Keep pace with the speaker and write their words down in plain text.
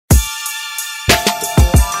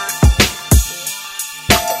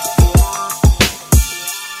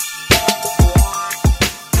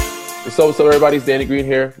What's up, everybody? It's Danny Green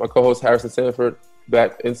here. My co-host Harrison Sanford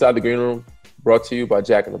back inside the green room, brought to you by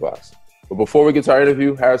Jack in the Box. But before we get to our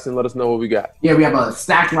interview, Harrison, let us know what we got. Yeah, we have a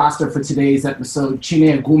stacked roster for today's episode.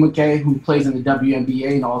 Chiney Ogwumike, who plays in the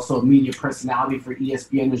WNBA and also a media personality for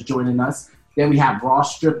ESPN, is joining us. Then we have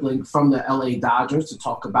Ross Stripling from the LA Dodgers to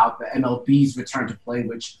talk about the MLB's return to play,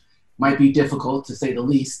 which might be difficult to say the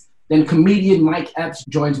least. Then comedian Mike Epps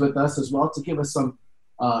joins with us as well to give us some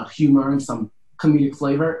humor and some comedic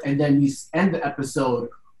flavor. And then we end the episode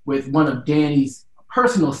with one of Danny's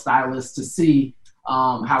personal stylists to see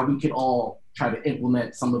how we could all try to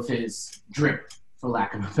implement some of his drip, for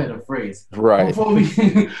lack of a better phrase. Right. Before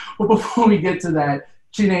we get to that,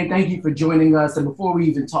 Chiney, thank you for joining us. And before we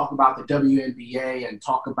even talk about the WNBA and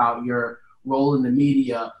talk about your role in the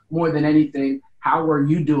media, more than anything, how are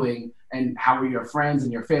you doing and how are your friends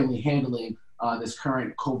and your family handling this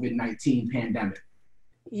current COVID-19 pandemic?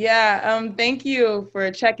 Yeah, thank you for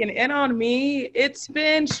checking in on me. It's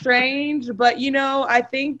been strange, but I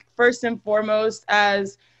think first and foremost,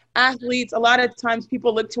 as athletes, a lot of times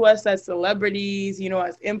people look to us as celebrities,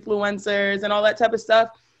 as influencers and all that type of stuff.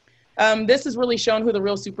 This has really shown who the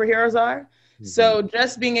real superheroes are. Mm-hmm. So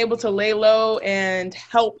just being able to lay low and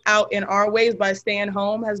help out in our ways by staying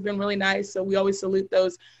home has been really nice. So we always salute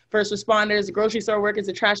those first responders, the grocery store workers,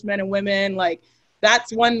 the trash men and women.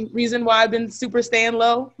 That's one reason why I've been super staying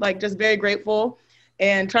low, just very grateful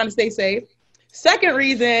and trying to stay safe. Second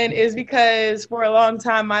reason is because for a long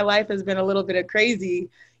time, my life has been a little bit of crazy.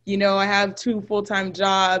 I have 2 full-time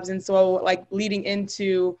jobs. And so leading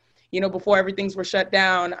into, before everything's were shut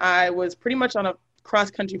down, I was pretty much on a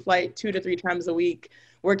cross-country flight 2 to 3 times a week,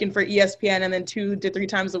 working for ESPN, and then 2 to 3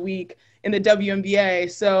 times a week in the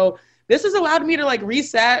WNBA. So this has allowed me to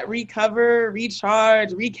reset, recover, recharge,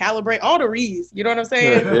 recalibrate, all the re's. You know what I'm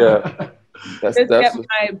saying? Yeah. Just get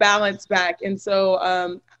my balance back. And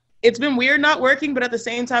so it's been weird not working, but at the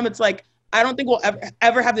same time, it's I don't think we'll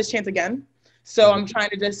ever have this chance again. So I'm trying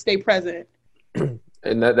to just stay present.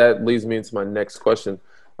 And that leads me into my next question.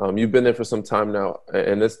 You've been there for some time now,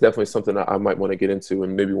 and that's definitely something that I might want to get into.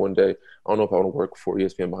 And maybe one day, I don't know if I want to work for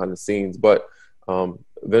ESPN behind the scenes, but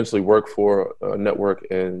eventually work for a network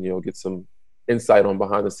and, get some insight on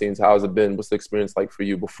behind the scenes. How has it been? What's the experience like for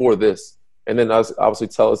you before this? And then obviously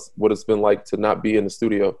tell us what it's been like to not be in the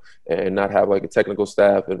studio and not have a technical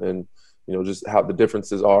staff and just how the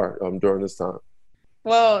differences are during this time.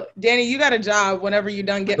 Well, Danny, you got a job whenever you're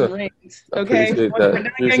done getting rings, okay? When you're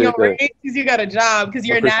done getting your rings, you got a job because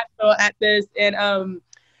you're a national at this. And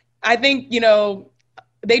I think,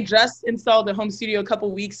 they just installed a home studio a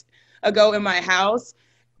couple weeks ago in my house.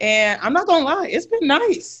 And I'm not going to lie, it's been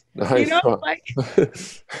nice. Just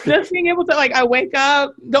being able to, I wake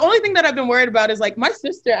up. The only thing that I've been worried about is, my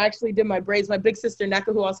sister actually did my braids. My big sister, Neka,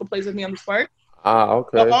 who also plays with me on the Spark.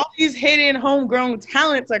 Okay. So all these hidden homegrown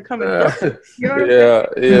talents are coming through. You know what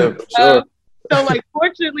I'm saying? Sure. So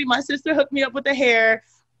fortunately, my sister hooked me up with the hair.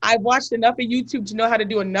 I've watched enough of YouTube to know how to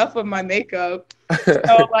do enough of my makeup.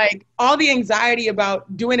 So all the anxiety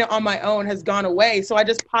about doing it on my own has gone away. So I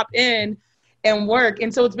just pop in and work.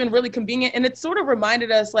 And so it's been really convenient. And it sort of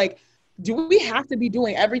reminded us, do we have to be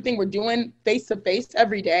doing everything we're doing face to face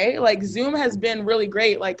every day? Zoom has been really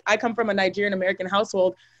great. I come from a Nigerian American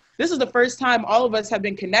household. This is the first time all of us have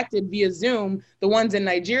been connected via Zoom, the ones in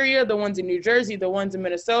Nigeria, the ones in New Jersey, the ones in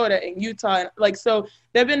Minnesota and Utah. So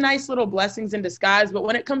there have been nice little blessings in disguise. But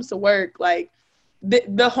when it comes to work,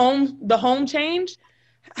 the home change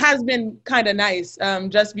has been kind of nice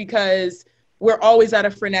just because we're always at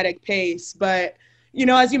a frenetic pace. But,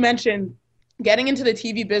 as you mentioned, getting into the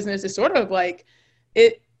TV business is sort of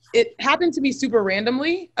it happened to me super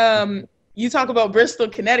randomly. You talk about Bristol,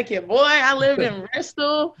 Connecticut. Boy, I lived in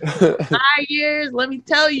Bristol 5 years. Let me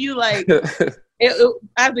tell you, as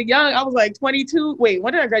a young, I was 22. Wait,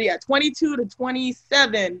 when did I graduate? 22 to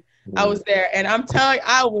 27, I was there. And I'm telling you,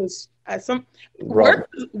 I was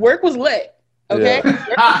work was lit. Okay, yeah.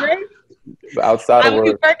 Work was great. But outside of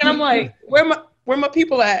work, and I'm where my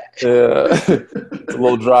people at? Yeah, it's a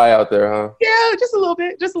little dry out there, huh? Yeah, just a little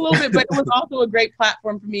bit. But it was also a great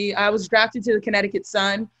platform for me. I was drafted to the Connecticut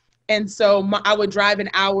Sun. And so I would drive an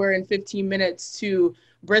hour and 15 minutes to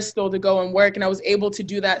Bristol to go and work. And I was able to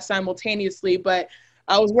do that simultaneously. But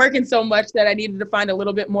I was working so much that I needed to find a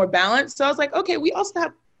little bit more balance. So I was okay, we also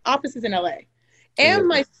have offices in LA. And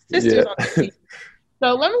my sister's on the team.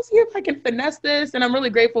 So let me see if I can finesse this. And I'm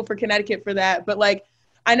really grateful for Connecticut for that. But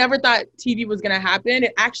I never thought TV was going to happen.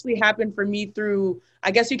 It actually happened for me through,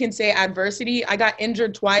 I guess you can say, adversity. I got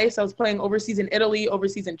injured twice. I was playing overseas in Italy,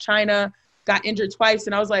 overseas in China. Got injured twice,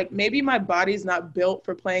 and I was maybe my body's not built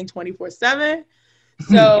for playing 24/7.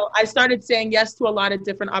 So I started saying yes to a lot of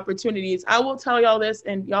different opportunities. I will tell y'all this,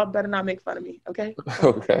 and y'all better not make fun of me, okay?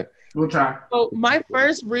 Okay. We'll try. So my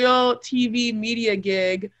first real TV media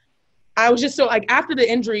gig, I was just so like after the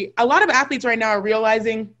injury, a lot of athletes right now are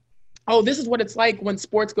realizing, oh, this is what it's like when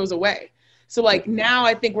sports goes away. So like now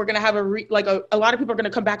I think we're gonna have a lot of people are gonna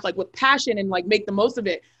come back like with passion and like make the most of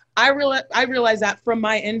it. I realized that from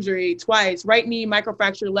my injury twice, right knee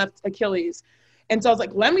microfracture, left Achilles. And so I was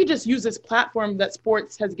like, let me just use this platform that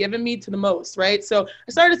sports has given me to the most, right? So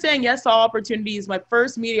I started saying yes to all opportunities. My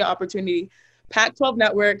first media opportunity, Pac-12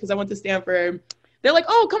 Network, because I went to Stanford. They're like,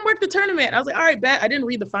 oh, come work the tournament. I was like, all right, bet. I didn't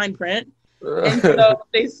read the fine print. And so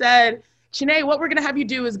they said, Chine, what we're going to have you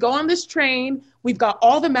do is go on this train. We've got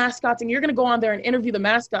all the mascots, and you're going to go on there and interview the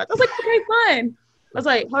mascots. I was like, okay, fun. I was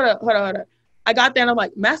like, hold up. I got there, and I'm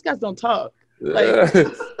like, mascots don't talk. Like,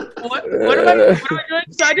 what am I doing?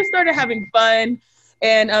 So I just started having fun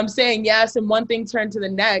and saying yes, and one thing turned to the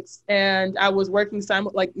next. And I was working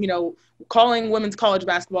calling women's college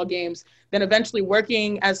basketball games, then eventually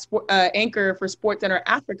working as anchor for SportsCenter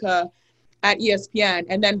Africa at ESPN.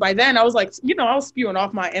 And then by then I was like, I was spewing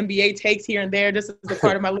off my NBA takes here and there, just as a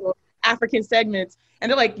part of my little African segments.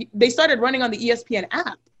 And they started running on the ESPN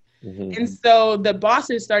app. Mm-hmm. And so the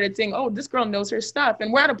bosses started saying, oh, this girl knows her stuff.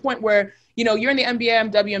 And we're at a point where, you're in the NBA, I'm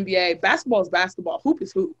WNBA, basketball is basketball, hoop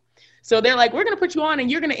is hoop. So they're like, we're going to put you on and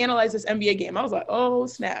you're going to analyze this NBA game. I was like, oh,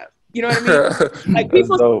 snap. You know what I mean? Like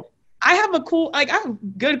people, I have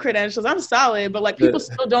good credentials. I'm solid, but like people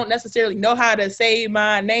still don't necessarily know how to say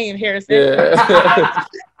my name, Harrison. Yeah.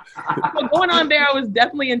 So going on there, I was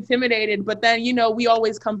definitely intimidated, but then, we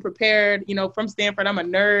always come prepared, from Stanford, I'm a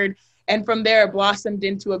nerd. And from there, it blossomed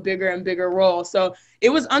into a bigger and bigger role. So it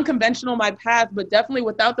was unconventional, my path, but definitely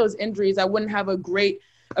without those injuries, I wouldn't have a greater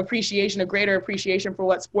appreciation for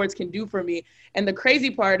what sports can do for me. And the crazy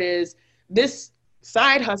part is this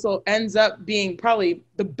side hustle ends up being probably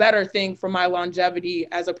the better thing for my longevity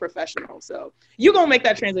as a professional. So you're going to make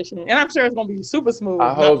that transition. And I'm sure it's going to be super smooth.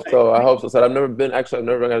 I hope so. So I've never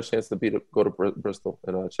got a chance to go to Bristol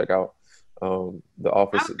and check out the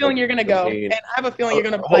office. I have a feeling you're going to go. And I have a feeling you're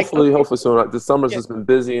going to hopefully soon. The summer's just been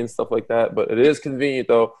busy and stuff like that. But it is convenient,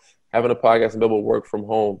 though, having a podcast and be able to work from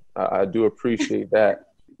home. I do appreciate that.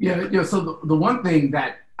 Yeah. So the one thing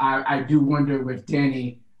that I do wonder with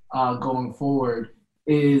Danny going forward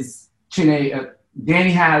is, Chine,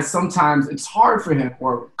 Danny has sometimes it's hard for him,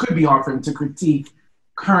 or could be hard for him, to critique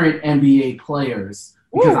current NBA players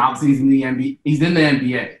because obviously he's in the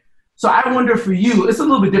NBA. So I wonder for you, it's a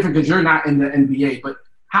little bit different because you're not in the NBA, but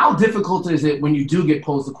how difficult is it when you do get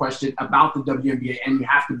posed a question about the WNBA and you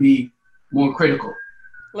have to be more critical?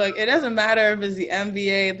 Look, it doesn't matter if it's the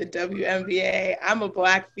NBA, the WNBA. I'm a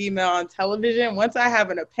Black female on television. Once I have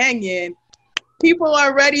an opinion, people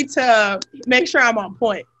are ready to make sure I'm on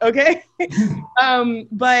point, okay?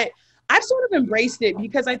 But I've sort of embraced it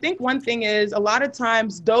because I think one thing is a lot of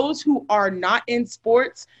times those who are not in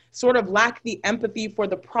sports sort of lack the empathy for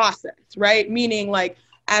the process, right? Meaning like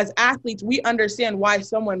as athletes, we understand why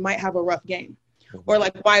someone might have a rough game or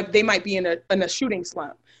like why they might be in a shooting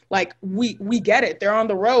slump. Like we get it. They're on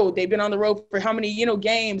the road. They've been on the road for how many,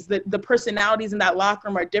 games. The personalities in that locker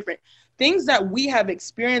room are different. Things that we have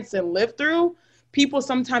experienced and lived through, people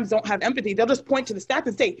sometimes don't have empathy. They'll just point to the stats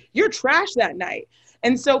and say, you're trash that night.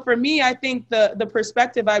 And so for me, I think the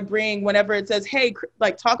perspective I bring whenever it says, hey,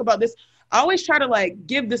 like talk about this, I always try to like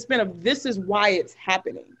give the spin of this is why it's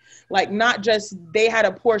happening. Like not just they had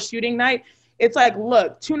a poor shooting night. It's like,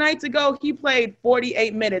 look, 2 nights ago, he played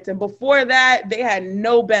 48 minutes. And before that, they had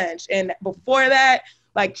no bench. And before that,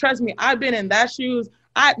 like, trust me, I've been in that shoes.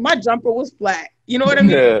 My jumper was flat. You know what I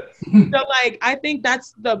mean? Yeah. So, like, I think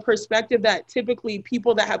that's the perspective that typically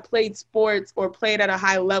people that have played sports or played at a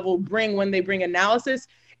high level bring when they bring analysis.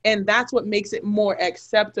 And that's what makes it more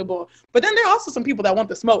acceptable. But then there are also some people that want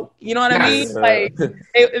the smoke. You know what I mean? Like,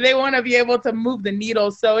 they want to be able to move the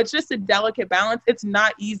needle. So it's just a delicate balance. It's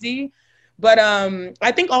not easy. But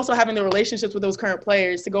I think also having the relationships with those current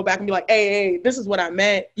players to go back and be like, hey, this is what I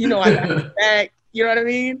meant. I got it back. You know what I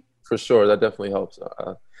mean? For sure. That definitely helps.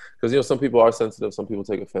 Because, some people are sensitive. Some people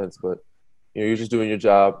take offense. But, you're just doing your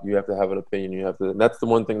job. You have to have an opinion. And that's the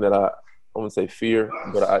one thing that I wouldn't say fear,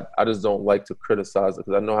 but I just don't like to criticize it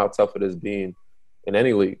because I know how tough it is being in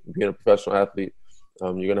any league, being a professional athlete.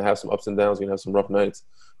 You're going to have some ups and downs. You're going to have some rough nights.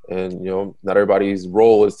 And, not everybody's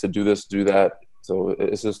role is to do this, do that. So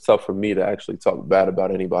it's just tough for me to actually talk bad about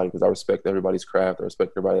anybody because I respect everybody's craft. I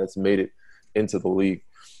respect everybody that's made it into the league.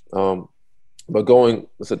 But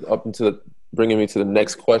bringing me to the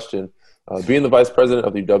next question, being the vice president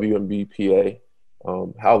of the WNBPA,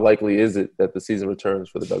 how likely is it that the season returns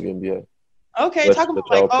for the WNBA? Okay, talking let about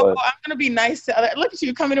like, y'all oh, play. I'm gonna be nice to other. Look at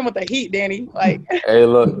you coming in with the heat, Danny. Like, Hey,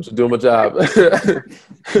 look, I'm just doing my job.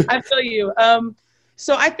 I feel you.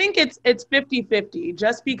 So I think it's 50-50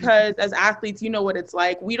 just because as athletes, you know what it's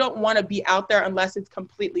like. We don't want to be out there unless it's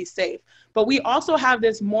completely safe. But we also have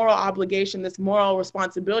this moral obligation, this moral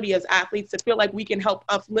responsibility as athletes to feel like we can help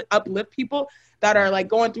uplift people that are like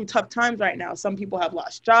going through tough times right now. Some people have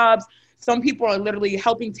lost jobs. Some people are literally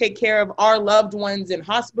helping take care of our loved ones in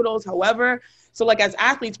hospitals, however. So like as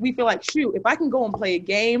athletes, we feel like, shoot, if I can go and play a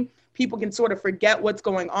game, people can sort of forget what's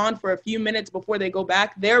going on for a few minutes before they go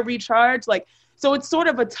back. They're recharged. Like, so it's sort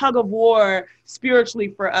of a tug of war spiritually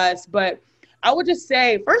for us. But I would just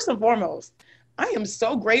say, first and foremost, I am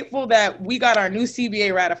so grateful that we got our new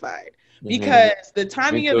CBA ratified because the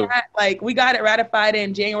timing of that, like we got it ratified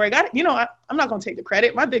in January. I'm not going to take the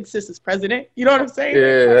credit. My big sis is president. You know what I'm saying?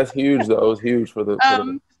 Yeah, that's huge though. It was huge for the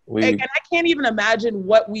league. And I can't even imagine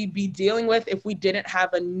what we'd be dealing with if we didn't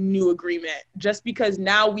have a new agreement, just because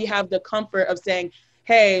now we have the comfort of saying,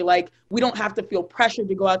 hey, like we don't have to feel pressured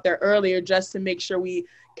to go out there earlier just to make sure we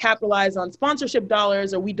capitalize on sponsorship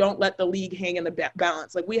dollars or we don't let the league hang in the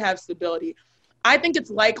balance. Like we have stability. I think it's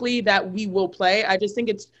likely that we will play. I just think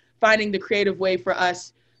it's finding the creative way for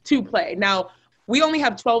us to play. Now, we only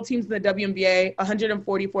have 12 teams in the WNBA,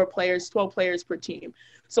 144 players, 12 players per team.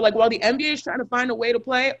 So like while the NBA is trying to find a way to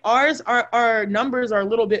play, our numbers are a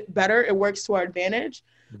little bit better. It works to our advantage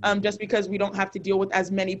just because we don't have to deal with as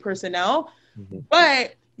many personnel.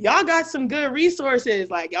 But y'all got some good resources.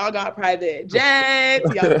 Like y'all got private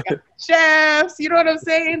jets, y'all got chefs, you know what I'm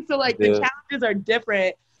saying? So like the challenges are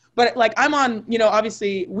different. But like I'm on,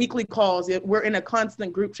 obviously weekly calls. We're in a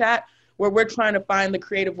constant group chat where we're trying to find the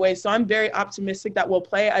creative way. So I'm very optimistic that we'll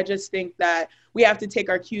play. I just think that we have to take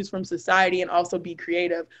our cues from society and also be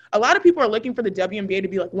creative. A lot of people are looking for the WNBA to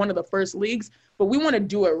be like one of the first leagues, but we want to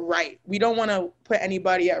do it right. We don't want to put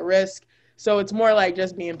anybody at risk. So it's more like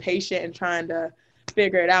just being patient and trying to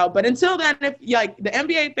figure it out. But until then, if like the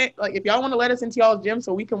NBA, like if y'all want to let us into y'all's gym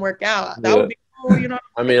so we can work out, that would be cool,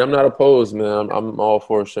 I mean, I'm not opposed, man. I'm all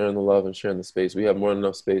for sharing the love and sharing the space. We have more than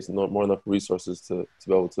enough space and more enough resources to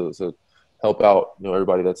be able to help out,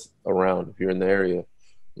 everybody that's around. If you're in the area,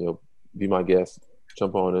 be my guest.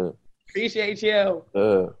 Jump on in. Appreciate you.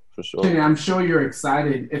 Yeah, for sure. Kenny, I'm sure you're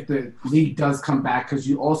excited if the league does come back because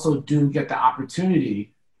you also do get the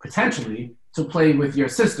opportunity, potentially, to play with your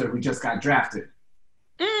sister who just got drafted.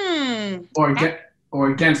 Or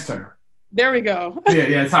against her. There we go.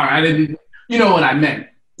 Yeah, sorry. I didn't – you know what I meant.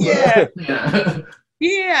 Yeah.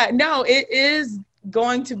 Yeah, no, it is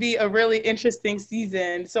going to be a really interesting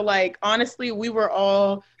season. So like honestly, we were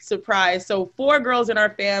all surprised. So 4 girls in our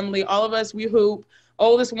family, all of us, we hoop.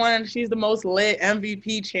 Oldest one, she's the most lit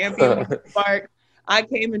MVP champion with the Sparks. I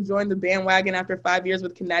came and joined the bandwagon after 5 years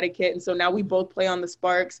with Connecticut, and so now we both play on the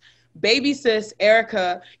Sparks. Baby sis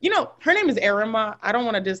Erica, her name is Erima. I don't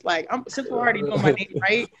want to just since we're already doing my name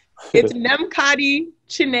right, it's Nemkadi,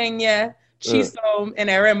 Chinenya, Chisom, and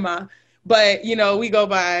Erima. But, we go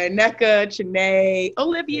by Neka, Chine,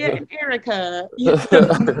 Olivia, and Erica.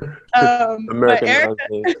 But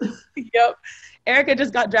Erica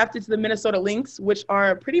just got drafted to the Minnesota Lynx, which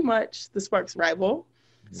are pretty much the Sparks rival.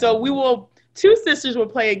 So 2 sisters will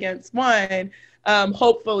play against one.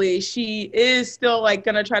 Hopefully she is still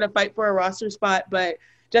going to try to fight for a roster spot, but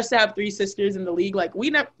just to have 3 sisters in the league, we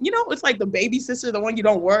never, it's like the baby sister, the one you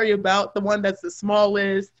don't worry about, the one that's the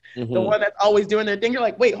smallest, the one that's always doing their thing. You're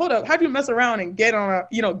like, wait, hold up, how do you mess around and get on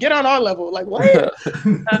our level? Like what?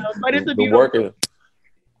 But it's a beautiful.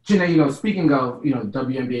 Janae, speaking of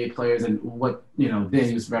WNBA players and what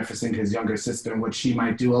Danny was referencing his younger sister and what she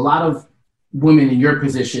might do. A lot of women in your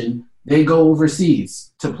position, they go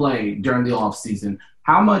overseas to play during the off season.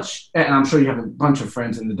 How much, and I'm sure you have a bunch of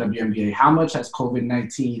friends in the WNBA, how much has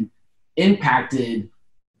COVID-19 impacted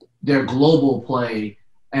their global play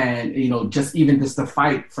and, just the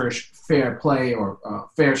fight for fair play or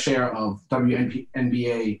fair share of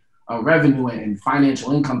WNBA revenue and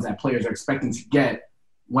financial incomes that players are expecting to get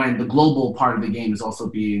when the global part of the game is also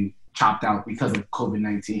being chopped out because of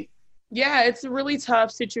COVID-19? Yeah, it's a really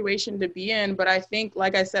tough situation to be in. But I think,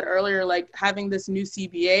 like I said earlier, having this new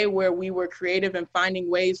CBA where we were creative and finding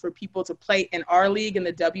ways for people to play in our league in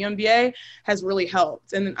the WNBA has really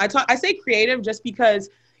helped. And I say creative just because,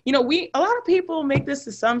 a lot of people make this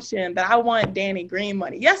assumption that I want Danny Green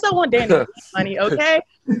money. Yes, I want Danny Green money, okay?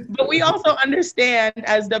 But we also understand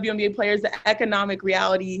as WNBA players the economic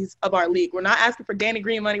realities of our league. We're not asking for Danny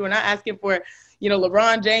Green money. We're not asking for,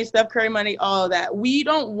 LeBron James, Steph Curry money, all of that. We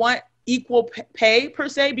don't want equal pay per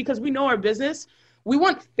se because we know our business. We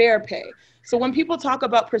want fair pay. So when people talk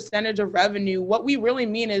about percentage of revenue, what we really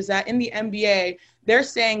mean is that in the NBA, they're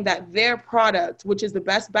saying that their product, which is the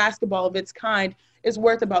best basketball of its kind, is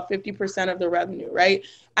worth about 50% of the revenue, right?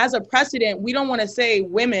 As a precedent, we don't want to say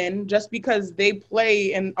women just because they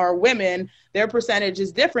play and are women, their percentage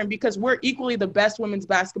is different, because we're equally the best women's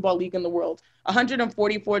basketball league in the world.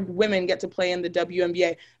 144 women get to play in the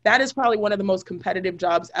WNBA. That is probably one of the most competitive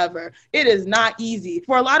jobs ever. It is not easy.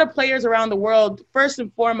 For a lot of players around the world, first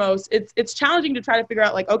and foremost, it's challenging to try to figure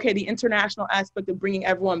out, like, okay, the international aspect of bringing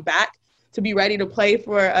everyone back to be ready to play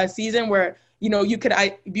for a season where, you know, you could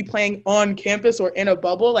be playing on campus or in a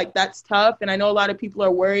bubble. Like, that's tough. And I know a lot of people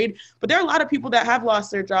are worried, but there are a lot of people that have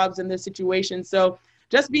lost their jobs in this situation. So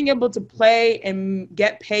just being able to play and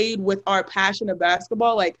get paid with our passion of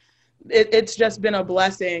basketball, like, it's just been a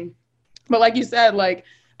blessing. But like you said, like,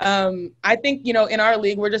 I think, you know, in our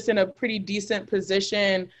league, we're just in a pretty decent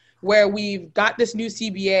position where we've got this new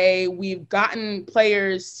CBA. We've gotten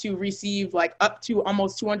players to receive like up to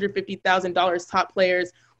almost $250,000 top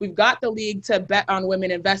players. We've got the league to bet on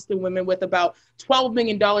women, invest in women, with about $12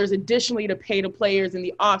 million additionally to pay to players in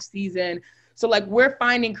the off season. So like, we're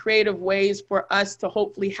finding creative ways for us to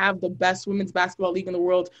hopefully have the best women's basketball league in the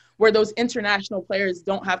world, where those international players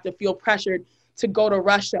don't have to feel pressured to go to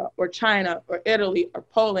Russia or China or Italy or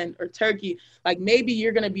Poland or Turkey. Like, maybe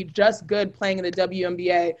you're going to be just good playing in the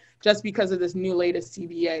WNBA just because of this new latest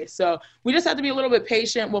CBA. So we just have to be a little bit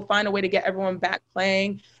patient. We'll find a way to get everyone back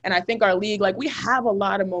playing. And I think our league, like, we have a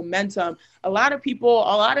lot of momentum. A lot of people,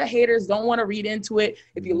 a lot of haters don't want to read into it.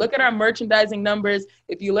 If you look at our merchandising numbers,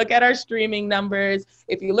 if you look at our streaming numbers,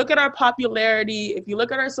 if you look at our popularity, if you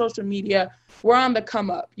look at our social media, we're on the come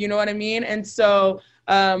up. You know what I mean? And so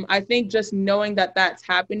I think just knowing that that's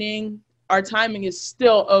happening, our timing is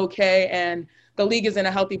still okay, and the league is in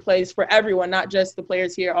a healthy place for everyone, not just the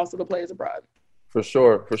players here, also the players abroad. For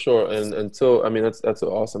sure. And until, I mean, that's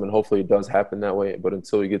awesome, and hopefully it does happen that way. But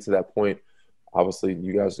until you get to that point, obviously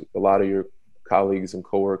you guys, a lot of your colleagues and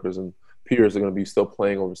coworkers and peers are going to be still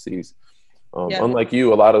playing overseas. Unlike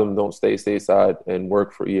you, a lot of them don't stay stateside and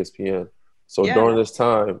work for ESPN. So during this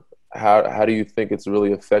time, how do you think it's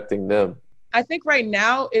really affecting them? I think right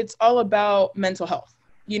now it's all about mental health,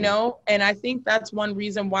 you know, and I think that's one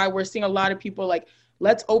reason why we're seeing a lot of people like,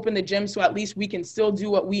 let's open the gym so at least we can still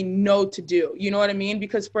do what we know to do. You know what I mean?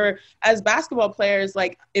 Because as basketball players,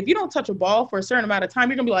 like, if you don't touch a ball for a certain amount of time,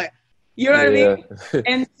 you're gonna be like, you know what I mean?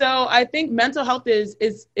 And so I think mental health is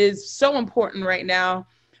so important right now.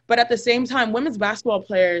 But at the same time, women's basketball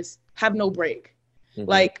players have no break. Mm-hmm.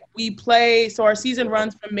 Like, we play, so our season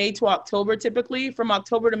runs from May to October typically. From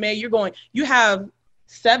October to May, you have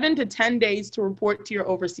 7 to 10 days to report to your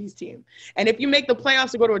overseas team. And if you make the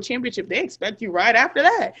playoffs to go to a championship, they expect you right after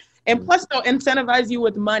that. And plus, they'll incentivize you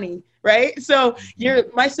with money, right? So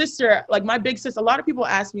my sister, like my big sis, a lot of people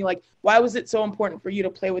ask me, like, why was it so important for you to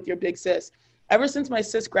play with your big sis? Ever since my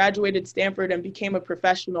sis graduated Stanford and became a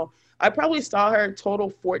professional, I probably saw her total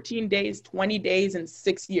 14 days, 20 days, and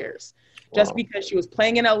 6 years. Just because she was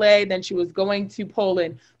playing in LA, then she was going to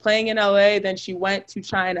Poland, playing in LA, then she went to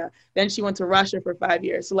China, then she went to Russia for 5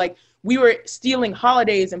 years. So like, we were stealing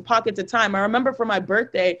holidays and pockets of time. I remember for my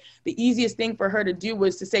birthday, the easiest thing for her to do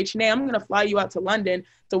was to say, Chanae, I'm going to fly you out to London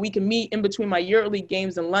so we can meet in between my EuroLeague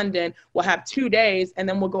games in London. We'll have 2 days and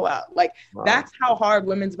then we'll go out. Like, that's how hard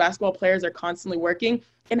women's basketball players are constantly working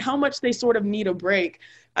and how much they sort of need a break.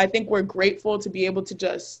 I think we're grateful to be able to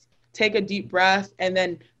just take a deep breath and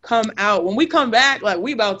then come out. When we come back, like,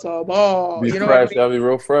 we about to ball. Be fresh. Gotta be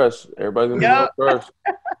real fresh. Everybody's gonna be real fresh.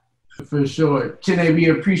 For sure. Chanae, we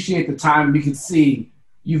appreciate the time. We can see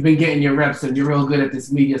you've been getting your reps and you're real good at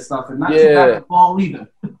this media stuff, and not too bad at ball either.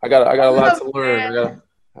 I got a lot to learn.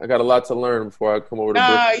 I got a lot to learn before I come over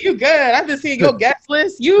to you good. I've been seeing your guest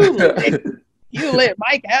list. You lit.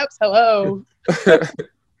 Mike Epps, hello.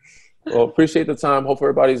 Well, appreciate the time. Hope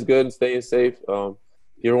everybody's good and staying safe.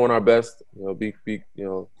 Give everyone our best. You know, be you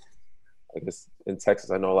know, I guess in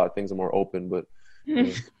Texas, I know a lot of things are more open, but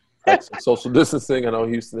social distancing. I know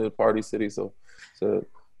Houston is a party city, so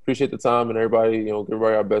appreciate the time, and everybody, you know, give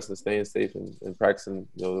everybody our best and staying safe and practicing,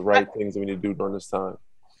 you know, the right things that we need to do during this time.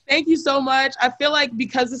 Thank you so much. I feel like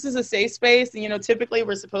because this is a safe space, and, you know, typically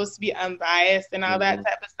we're supposed to be unbiased and all that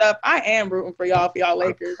type of stuff, I am rooting for y'all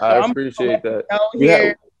Lakers. So I appreciate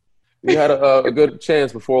that. We had a good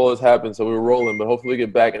chance before all this happened, so we were rolling. But hopefully we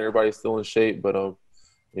get back and everybody's still in shape. But you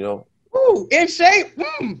know, in shape.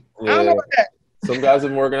 I don't know about that. Some guys have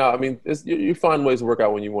been working out. I mean, you find ways to work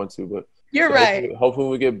out when you want to, but you're right. Hopefully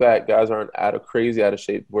when we get back, guys aren't crazy out of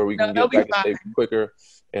shape, where we can get back in shape quicker,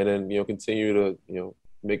 and then, you know, continue to, you know,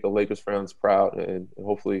 make the Lakers fans proud, and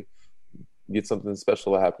hopefully get something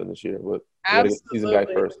special to happen this year. But we got to get the season back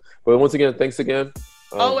first. But once again, thanks again.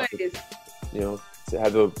 Always. You know, to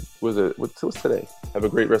have what's today? Have a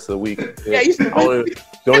great rest of the week. Yeah, you should.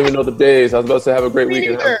 Don't even know the days. I was about to say have a great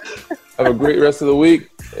weekend. Have a great rest of the week,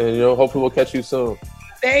 and hopefully we'll catch you soon.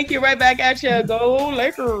 Thank you. Right back at you. Go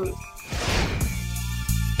Lakers.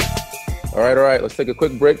 All right. Let's take a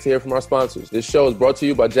quick break to hear from our sponsors. This show is brought to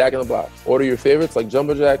you by Jack in the Box. Order your favorites like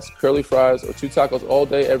Jumbo Jacks, curly fries, or 2 tacos all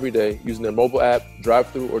day, every day using their mobile app,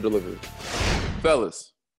 drive-thru, or delivery.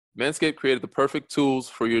 Fellas, Manscaped created the perfect tools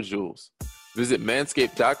for your jewels. Visit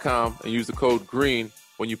manscaped.com and use the code GREEN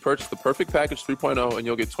when you purchase the Perfect Package 3.0, and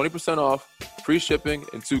you'll get 20% off, free shipping,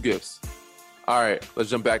 and 2 gifts. All right, let's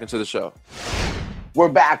jump back into the show. We're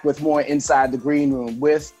back with more Inside the Green Room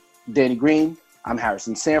with Danny Green. I'm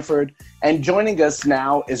Harrison Sanford. And joining us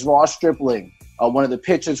now is Ross Stripling, one of the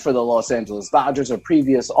pitchers for the Los Angeles Dodgers, a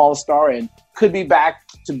previous All-Star, and could be back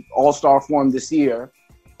to All-Star form this year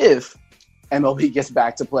if MLB gets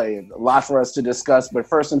back to play. A lot for us to discuss. But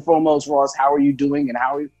first and foremost, Ross, how are you doing, and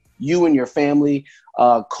how are you and your family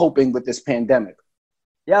coping with this pandemic?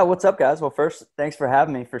 Yeah, what's up, guys? Well, first, thanks for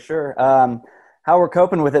having me, for sure. How we're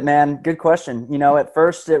coping with it, man, good question. At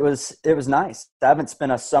first it was nice. I haven't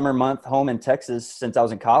spent a summer month home in Texas since I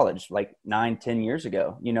was in college, like 9-10 years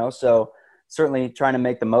ago, so certainly trying to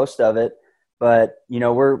make the most of it. But,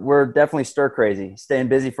 we're definitely stir crazy, staying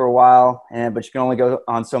busy for a while, but you can only go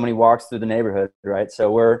on so many walks through the neighborhood, right?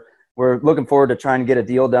 So we're looking forward to trying to get a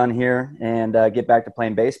deal done here and get back to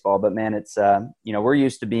playing baseball. But, man, it's, we're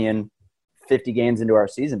used to being 50 games into our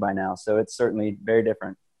season by now, so it's certainly very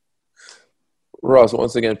different. Ross,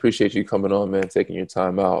 once again, appreciate you coming on, man, taking your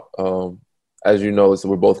time out. As you know,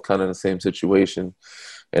 we're both kind of in the same situation,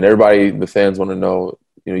 and everybody, the fans want to know,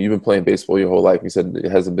 you've been playing baseball your whole life. You said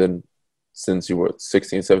it hasn't been since you were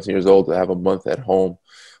 16, 17 years old to have a month at home.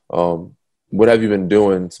 What have you been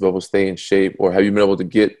doing to be able to stay in shape, or have you been able to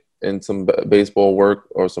get in some baseball work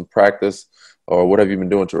or some practice, or what have you been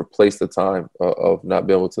doing to replace the time of not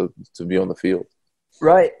being able to be on the field?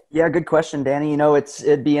 Right. Yeah, good question, Danny.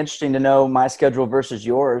 It'd be interesting to know my schedule versus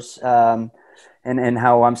yours, and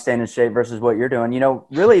how I'm staying in shape versus what you're doing.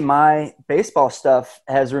 Really my baseball stuff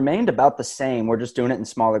has remained about the same. We're just doing it in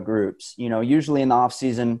smaller groups. Usually in the off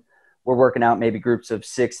season, we're working out maybe groups of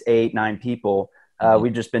 6, 8, 9 people.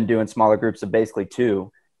 We've just been doing smaller groups of basically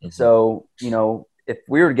 2. Mm-hmm. So, if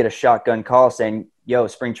we were to get a shotgun call saying, yo,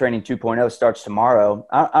 spring training 2.0 starts tomorrow,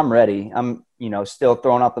 I'm ready. I'm, still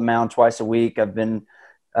throwing off the mound twice a week. I've been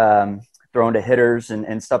throwing to hitters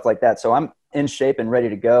and stuff like that. So I'm in shape and ready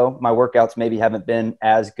to go. My workouts maybe haven't been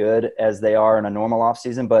as good as they are in a normal off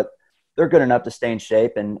season, but they're good enough to stay in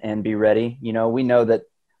shape and be ready. We know that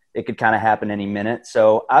it could kind of happen any minute.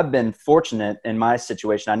 So I've been fortunate in my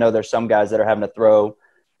situation. I know there's some guys that are having to throw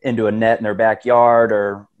into a net in their backyard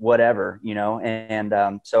or whatever,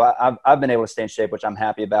 so I've been able to stay in shape, which I'm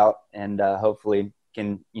happy about, and hopefully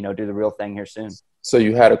can, do the real thing here soon. So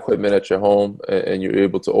you had equipment at your home and you're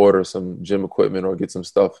able to order some gym equipment or get some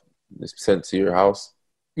stuff sent to your house?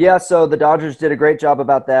 Yeah. So the Dodgers did a great job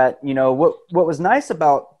about that. What was nice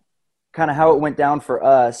about kind of how it went down for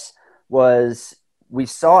us was we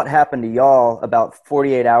saw it happen to y'all about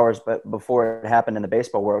 48 hours before it happened in the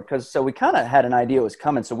baseball world. So we kind of had an idea it was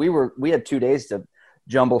coming. So we had 2 days to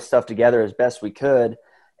jumble stuff together as best we could.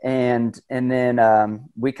 And then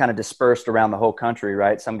we kind of dispersed around the whole country,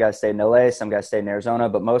 right? Some guys stayed in LA, some guys stayed in Arizona,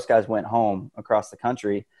 but most guys went home across the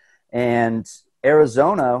country. And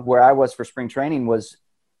Arizona, where I was for spring training, was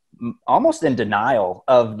almost in denial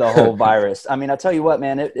of the whole virus. I mean, I tell you what,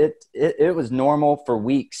 man, it was normal for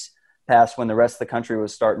weeks past when the rest of the country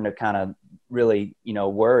was starting to kind of really,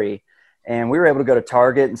 worry. And we were able to go to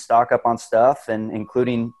Target and stock up on stuff, and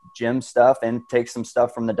including gym stuff, and take some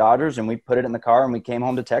stuff from the Dodgers, and we put it in the car and we came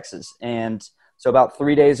home to Texas. And so about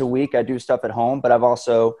 3 days a week I do stuff at home, but I've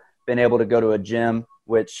also been able to go to a gym,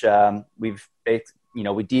 which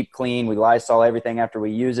we deep clean, we Lysol everything after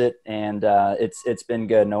we use it. And it's been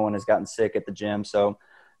good. No one has gotten sick at the gym. So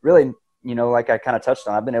really, like I kind of touched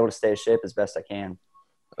on, I've been able to stay in shape as best I can.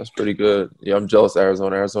 That's pretty good. Yeah, I'm jealous of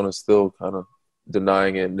Arizona. Arizona's still kind of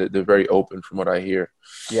denying it, and they're very open from what I hear.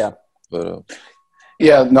 Yeah. But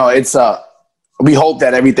yeah, no, it's we hope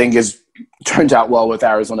that everything turns out well with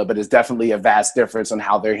Arizona, but it's definitely a vast difference on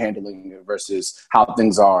how they're handling it versus how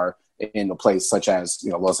things are in a place such as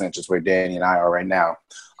Los Angeles, where Danny and I are right now.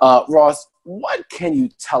 Ross, what can you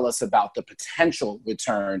tell us about the potential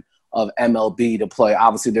return of MLB to play?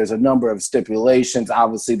 Obviously, there's a number of stipulations.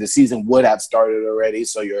 Obviously, the season would have started already,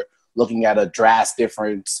 so you're looking at a drastic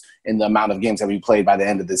difference in the amount of games that we played by the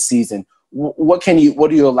end of the season. what are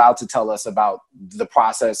you allowed to tell us about the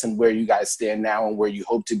process and where you guys stand now and where you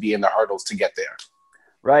hope to be in the hurdles to get there?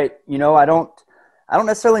 Right. I don't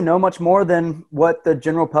necessarily know much more than what the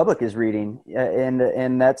general public is reading.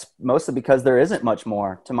 And that's mostly because there isn't much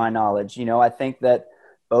more to my knowledge. I think that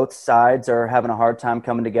both sides are having a hard time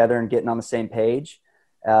coming together and getting on the same page.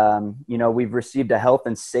 We've received a health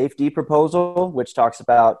and safety proposal, which talks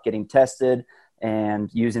about getting tested and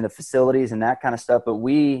using the facilities and that kind of stuff. But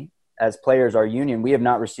we, as players, our union, we have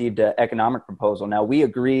not received an economic proposal. Now, we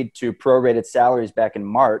agreed to prorated salaries back in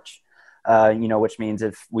March, which means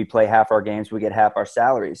if we play half our games, we get half our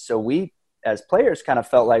salaries. So we, as players, kind of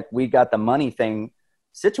felt like we got the money thing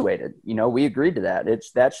situated. We agreed to that.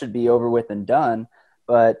 That should be over with and done.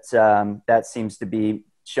 But that seems to be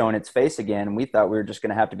showing its face again. And we thought we were just going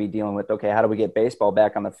to have to be dealing with, okay, how do we get baseball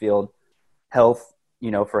back on the field?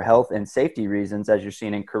 For health and safety reasons, as you're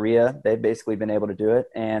seeing in Korea, they've basically been able to do it.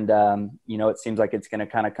 And, it seems like it's going to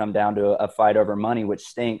kind of come down to a fight over money, which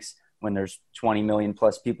stinks when there's 20 million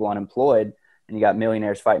plus people unemployed and you got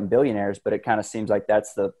millionaires fighting billionaires. But it kind of seems like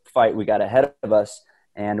that's the fight we got ahead of us.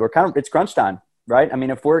 And it's crunch time. Right? I mean,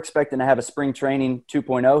 if we're expecting to have a spring training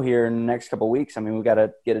 2.0 here in the next couple of weeks, we got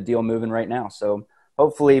to get a deal moving right now. So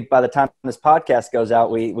hopefully by the time this podcast goes out,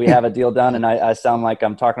 we have a deal done and I sound like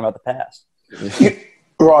I'm talking about the past.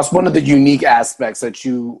 Ross, one of the unique aspects that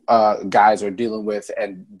you guys are dealing with,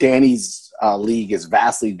 and Danny's league is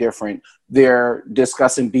vastly different. They're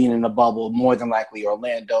discussing being in a bubble, more than likely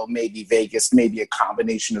Orlando, maybe Vegas, maybe a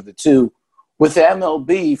combination of the two. With the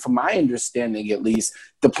MLB, from my understanding at least,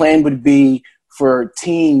 the plan would be for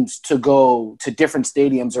teams to go to different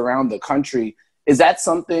stadiums around the country. Is that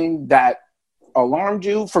something that alarmed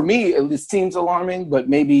you? For me, it seems alarming, but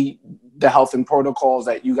maybe the health and protocols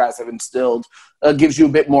that you guys have instilled gives you a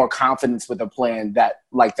bit more confidence with a plan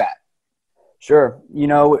like that. Sure.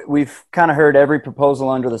 We've kind of heard every proposal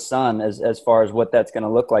under the sun as far as what that's going to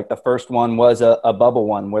look like. The first one was a bubble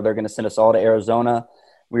one where they're going to send us all to Arizona.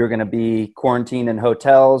 We were going to be quarantined in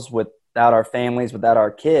hotels without our families, without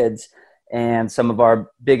our kids. And some of our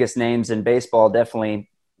biggest names in baseball definitely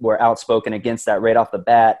were outspoken against that right off the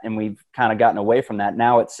bat. And we've kind of gotten away from that.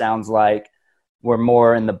 Now it sounds like we're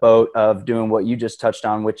more in the boat of doing what you just touched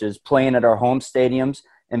on, which is playing at our home stadiums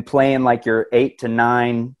and playing like your 8 to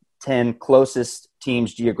 9, 10 closest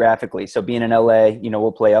teams geographically. So being in LA,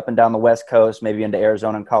 we'll play up and down the West Coast, maybe into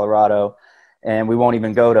Arizona and Colorado. And we won't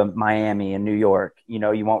even go to Miami and New York. You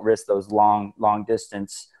won't risk those long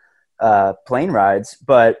distance plane rides,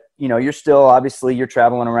 but you're still, obviously you're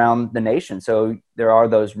traveling around the nation. So there are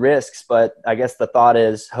those risks, but I guess the thought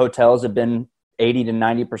is hotels have been 80 to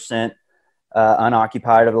 90%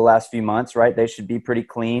 unoccupied over the last few months, right? They should be pretty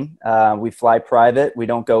clean. We fly private. We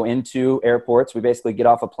don't go into airports. We basically get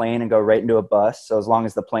off a plane and go right into a bus. So as long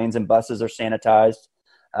as the planes and buses are sanitized,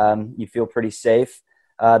 you feel pretty safe.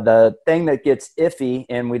 The thing that gets iffy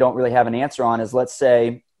and we don't really have an answer on is, let's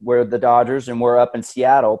say we're the Dodgers and we're up in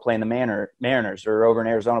Seattle playing the Mariners or over in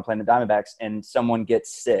Arizona playing the Diamondbacks and someone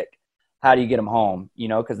gets sick. How do you get them home?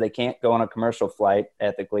 Because they can't go on a commercial flight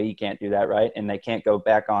ethically. You can't do that, right? And they can't go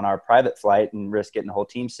back on our private flight and risk getting the whole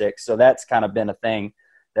team sick. So that's kind of been a thing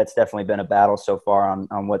that's definitely been a battle so far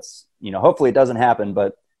on what's, hopefully it doesn't happen,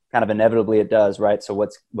 but kind of inevitably it does, right? So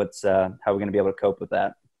what's how are we going to be able to cope with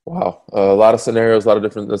that? Wow. A lot of scenarios, a lot of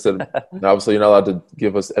different. Obviously, you're not allowed to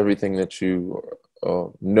give us everything that you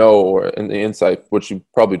know or in the insight, which you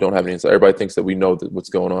probably don't have any insight. Everybody thinks that we know what's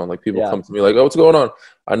going on. Like people come to me like, "Oh, what's going on?"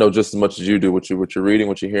 I know just as much as you do. What you're reading,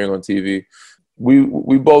 what you're hearing on TV.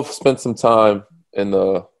 We both spent some time in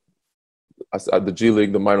the G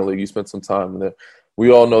League, the minor league. You spent some time in there.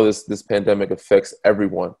 We all know this pandemic affects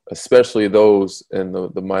everyone, especially those in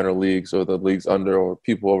the minor leagues or the leagues under or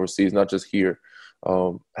people overseas, not just here.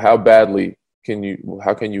 How badly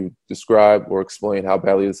how can you describe or explain how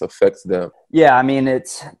badly this affects them? Yeah,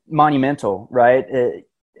 it's monumental, right?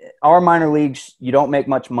 Our minor leagues, you don't make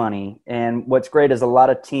much money. And what's great is a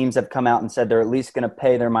lot of teams have come out and said they're at least going to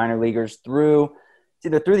pay their minor leaguers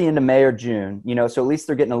either through the end of May or June, so at least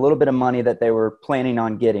they're getting a little bit of money that they were planning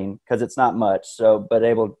on getting because it's not much. So, but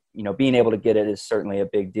being able to get it is certainly a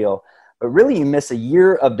big deal. But really you miss a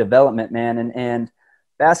year of development, man. And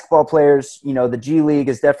basketball players, the G League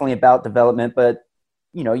is definitely about development, but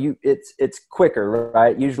it's quicker,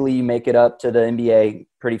 right? Usually you make it up to the NBA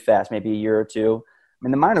pretty fast, maybe a year or two.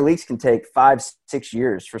 The minor leagues can take 5-6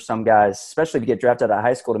 years for some guys, especially if you get drafted out of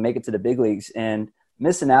high school, to make it to the big leagues. And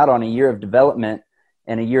missing out on a year of development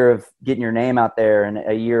and a year of getting your name out there and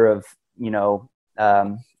a year of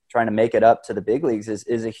trying to make it up to the big leagues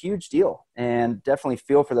is a huge deal. And definitely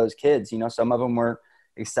feel for those kids. Some of them were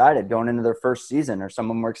excited going into their first season, or some of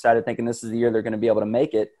them were excited thinking this is the year they're going to be able to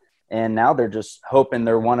make it. And now they're just hoping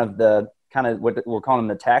they're one of the kind of what we're calling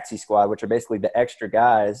the taxi squad, which are basically the extra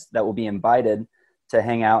guys that will be invited to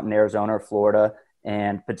hang out in Arizona or Florida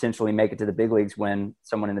and potentially make it to the big leagues when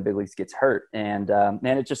someone in the big leagues gets hurt. And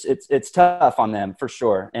man, it's tough on them for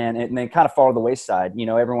sure. And they kind of fall to the wayside. You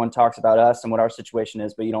know, everyone talks about us and what our situation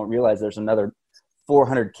is, but you don't realize there's another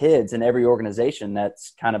 400 kids in every organization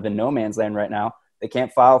that's kind of in no man's land right now. They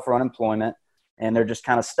can't file for unemployment and they're just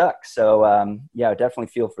kind of stuck. So yeah, I definitely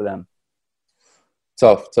feel for them.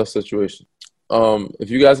 Tough situation.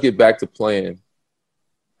 If you guys get back to playing,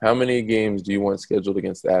 how many games do you want scheduled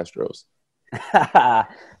against the Astros? I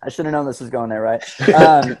should have known this was going there, right?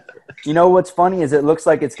 You know, what's funny is it looks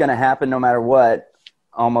like it's going to happen no matter what,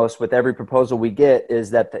 almost with every proposal we get, is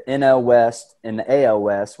that the NL West and the AL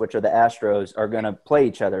West, which are the Astros, are going to play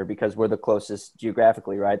each other because we're the closest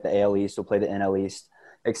geographically, right? The AL East will play the NL East,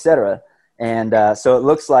 et cetera. And so it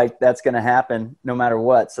looks like that's going to happen no matter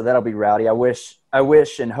what. So that'll be rowdy. I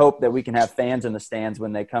wish and hope that we can have fans in the stands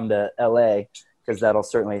when they come to LA, because that'll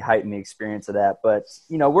certainly heighten the experience of that. But,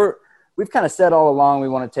 you know, we've kind of said all along we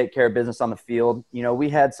want to take care of business on the field. You know, we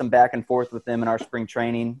had some back and forth with them in our spring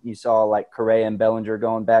training. You saw like Correa and Bellinger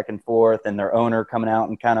going back and forth, and their owner coming out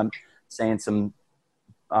and kind of saying some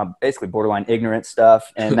basically borderline ignorant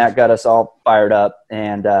stuff, and that got us all fired up.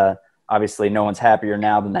 And obviously no one's happier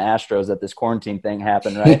now than the Astros that this quarantine thing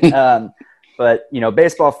happened, right? But, you know,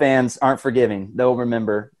 baseball fans aren't forgiving. They'll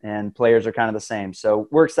remember, and players are kind of the same. So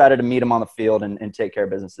we're excited to meet them on the field and take care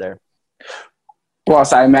of business there.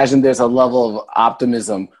 Ross, I imagine there's a level of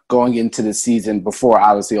optimism going into the season before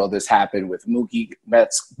obviously all this happened with Mookie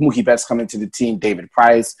Betts coming to the team, David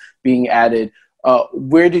Price being added.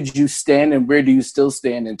 Where did you stand and where do you still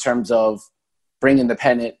stand in terms of bringing the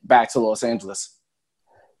pennant back to Los Angeles?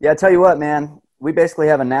 Yeah, I tell you what, man, we basically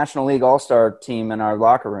have a National League All-Star team in our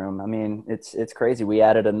locker room. I mean, it's crazy. We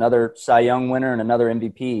added another Cy Young winner and another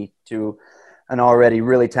MVP to an already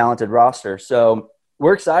really talented roster. So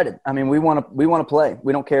we're excited. I mean, we want to play.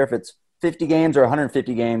 We don't care if it's 50 games or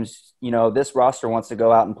 150 games. You know, this roster wants to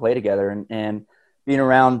go out and play together. And being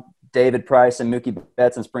around David Price and Mookie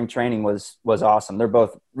Betts in spring training was awesome. They're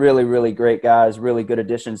both really, really great guys, really good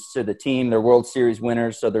additions to the team. They're World Series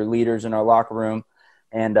winners, so they're leaders in our locker room.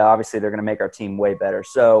 And obviously they're going to make our team way better.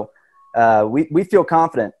 So we feel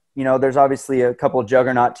confident. You know, there's obviously a couple of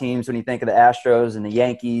juggernaut teams when you think of the Astros and the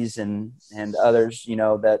Yankees and others, you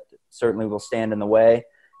know, that certainly will stand in the way,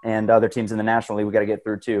 and other teams in the National League we got to get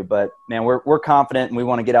through too. But man, we're confident and we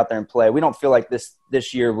want to get out there and play. We don't feel like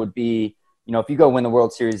this year would be, you know, if you go win the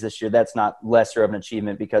World Series this year, that's not lesser of an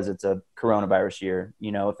achievement because it's a coronavirus year.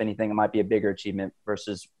 You know, if anything, it might be a bigger achievement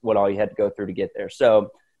versus what all you had to go through to get there.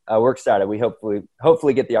 So we're excited. We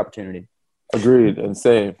hopefully get the opportunity. Agreed. And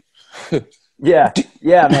same. Yeah,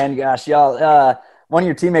 man. Gosh, y'all. One of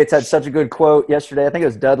your teammates had such a good quote yesterday. I think it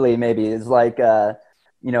was Dudley. Maybe it's like,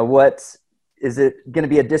 you know, what is it going to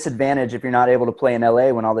be a disadvantage if you're not able to play in LA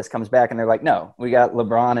when all this comes back? And they're like, no, we got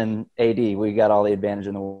LeBron and AD. We got all the advantage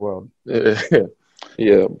in the world.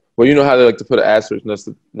 Yeah. Well, you know how they like to put an asterisk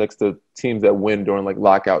next to teams that win during like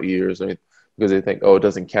lockout years, because they think, oh, it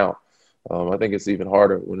doesn't count. I think it's even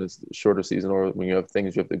harder when it's a shorter season or when you have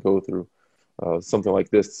things you have to go through, something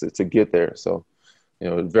like this to get there. So, you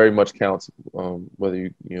know, it very much counts whether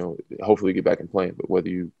you know, hopefully get back and playing, but whether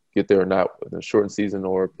you get there or not in a shortened season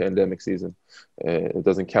or pandemic season, it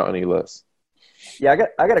doesn't count any less. Yeah,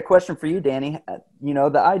 I got a question for you, Danny. You know,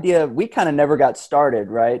 the idea, we kind of never got started,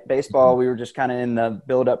 right? Baseball, we were just kind of in the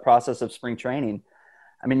build-up process of spring training.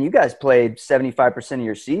 I mean, you guys played 75% of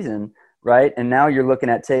your season, right? And now you're looking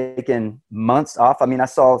at taking months off. I mean, I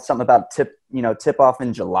saw something about tip off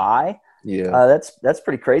in July. Yeah. That's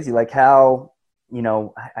pretty crazy. Like how, you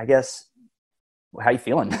know, I guess, how you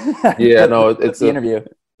feeling? Yeah, no, it's the interview.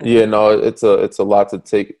 Yeah, no, it's a lot to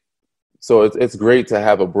take. So it's great to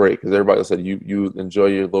have a break, because everybody said you enjoy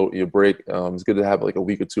your break. It's good to have like a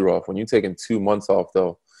week or two off. When you're taking 2 months off,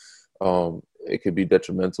 though, it could be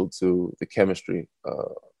detrimental to the chemistry.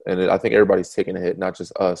 And I think everybody's taking a hit, not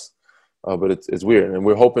just us. But it's weird, and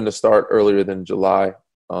we're hoping to start earlier than July.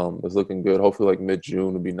 It's looking good. Hopefully, like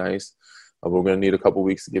mid-June would be nice. But we're going to need a couple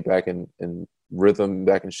weeks to get back in rhythm,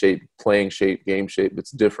 back in shape, playing shape, game shape.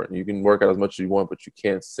 It's different. You can work out as much as you want, but you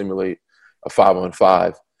can't simulate a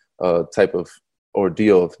 5-on-5 type of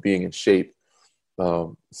ordeal of being in shape.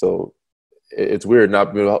 So it's weird.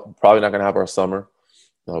 Probably not going to have our summer,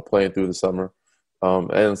 playing through the summer,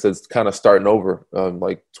 and so it's kind of starting over,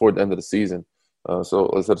 like toward the end of the season. So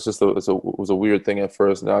it was a weird thing at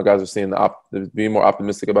first. Now guys are seeing being more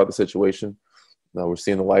optimistic about the situation. Now we're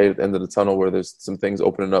seeing the light at the end of the tunnel where there's some things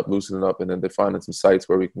opening up, loosening up, and then they're finding some sites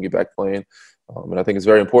where we can get back playing. And I think it's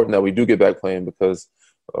very important that we do get back playing because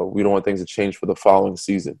we don't want things to change for the following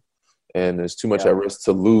season. And there's too much at risk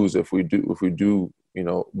to lose if we do,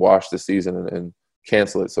 wash the season and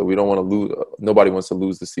cancel it. So we don't want to lose. Nobody wants to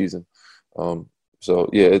lose the season. So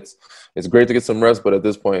yeah, it's great to get some rest, but at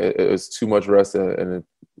this point, it's too much rest and it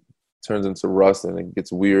turns into rust and it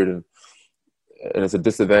gets weird and it's a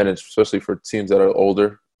disadvantage, especially for teams that are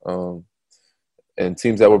older and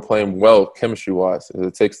teams that were playing well chemistry-wise.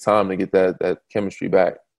 It takes time to get that chemistry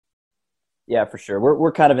back. Yeah, for sure.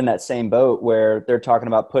 We're kind of in that same boat where they're talking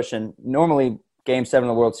about pushing. Normally, Game 7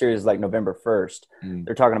 of the World Series is like November 1st.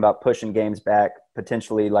 They're talking about pushing games back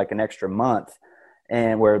potentially like an extra month,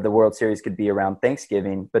 and where the World Series could be around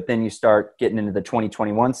Thanksgiving. But then you start getting into the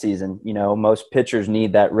 2021 season. Most pitchers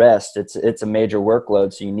need that rest. It's a major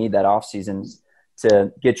workload, so you need that off season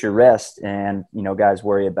to get your rest. And guys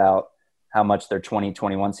worry about how much their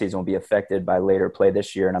 2021 season will be affected by later play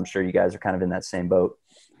this year. And I'm sure you guys are kind of in that same boat.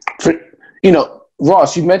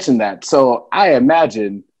 Ross, you mentioned that. So I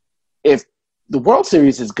imagine if the World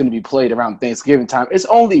Series is going to be played around Thanksgiving time, it's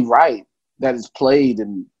only right that it's played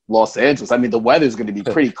in Los Angeles. I mean, the weather's going to be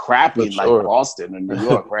pretty crappy in like Boston and New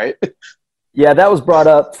York, right? Yeah, that was brought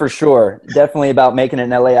up for sure. Definitely about making it in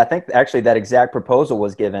LA. I think actually that exact proposal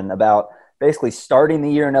was given about basically starting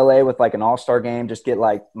the year in LA with like an all-star game, just get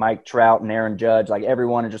like Mike Trout and Aaron Judge, like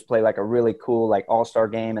everyone, and just play like a really cool like all-star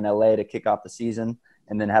game in LA to kick off the season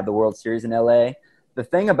and then have the World Series in LA. The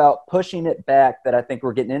thing about pushing it back that I think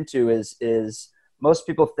we're getting into is most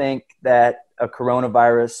people think that a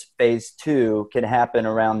coronavirus phase 2 can happen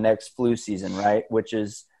around next flu season, right? Which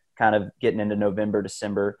is kind of getting into November,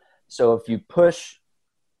 December. So if you push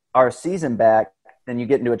our season back, then you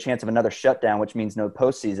get into a chance of another shutdown, which means no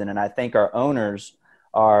postseason. And I think our owners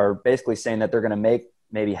are basically saying that they're going to make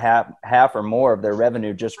maybe half or more of their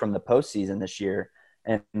revenue just from the postseason this year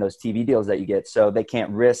and those TV deals that you get. So they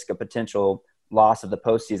can't risk a potential loss of the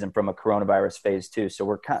postseason from a coronavirus phase 2. So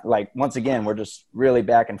we're kind of like, once again, we're just really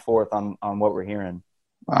back and forth on what we're hearing.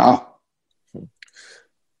 Wow.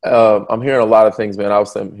 I'm hearing a lot of things, man.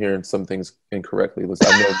 I'm hearing some things incorrectly. Listen,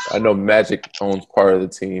 I know Magic owns part of the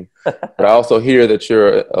team, but I also hear that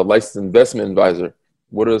you're a licensed investment advisor.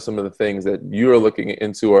 What are some of the things that you are looking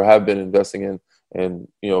into or have been investing in, and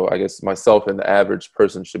I guess myself and the average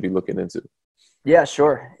person should be looking into? Yeah,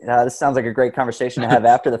 sure. This sounds like a great conversation to have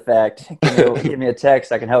after the fact. Give me a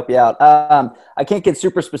text. I can help you out. I can't get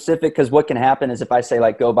super specific because what can happen is if I say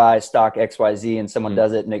like go buy stock XYZ and someone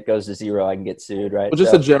does it and it goes to zero, I can get sued, right? Well,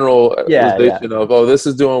 just a general realization of, this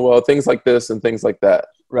is doing well, things like this and things like that.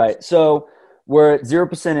 Right. So we're at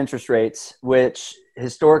 0% interest rates, which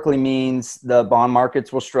historically means the bond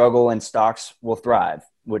markets will struggle and stocks will thrive,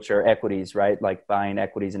 which are equities, right? Like buying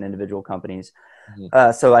equities in individual companies.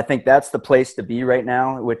 So I think that's the place to be right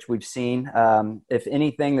now, which we've seen. If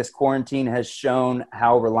anything, this quarantine has shown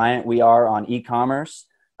how reliant we are on e-commerce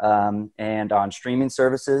and on streaming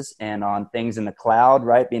services and on things in the cloud,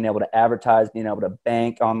 right? Being able to advertise, being able to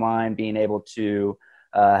bank online, being able to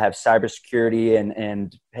have cybersecurity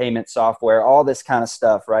and payment software, all this kind of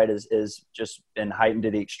stuff, right, is just been heightened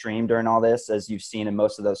to the extreme during all this, as you've seen in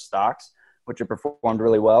most of those stocks, which have performed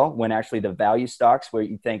really well, when actually the value stocks, where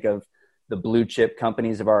you think of the blue chip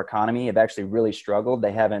companies of our economy, have actually really struggled.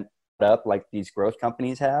 They haven't up like these growth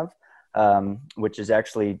companies have, which is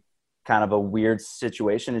actually kind of a weird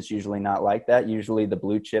situation. It's usually not like that. Usually the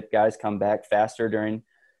blue chip guys come back faster during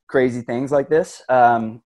crazy things like this.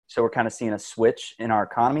 So we're kind of seeing a switch in our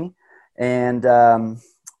economy. And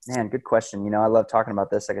man, good question. I love talking about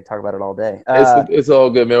this. I could talk about it all day. It's all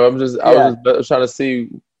good, man. I was just trying to see,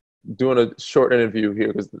 doing a short interview here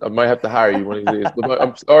because I might have to hire you one of these days. But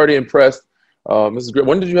I'm already impressed. This is great.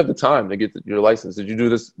 When did you have the time to get your license? Did you do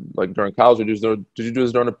this like during college, or did you do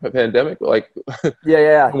this during the pandemic? Like,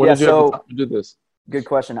 yeah. When did you have the time to do this? Good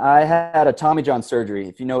question. I had a Tommy John surgery.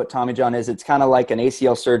 If you know what Tommy John is, it's kind of like an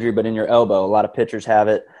ACL surgery, but in your elbow. A lot of pitchers have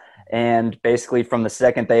it. And basically from the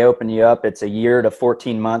second they open you up, it's a year to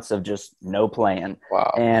 14 months of just no playing.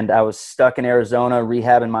 Wow. And I was stuck in Arizona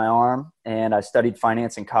rehabbing my arm, and I studied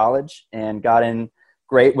finance in college and got in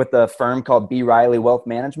great with a firm called B. Riley Wealth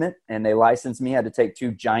Management. And they licensed me. I had to take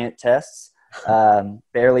 2 giant tests,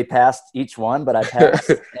 barely passed each one, but I passed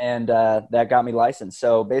and that got me licensed.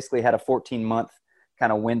 So basically had a 14-month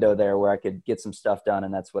kind of window there where I could get some stuff done.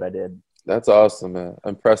 And that's what I did. That's awesome, man.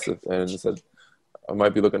 Impressive. And I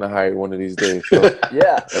might be looking to hire one of these days. So.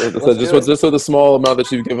 Yeah. Just with the small amount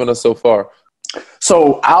that you've given us so far.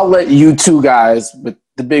 So I'll let you two guys with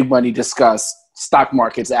the big money discuss stock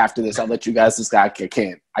markets after this. I'll let you guys discuss. I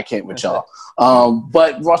can't. I can't with y'all.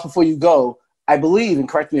 But Ross, before you go, I believe, and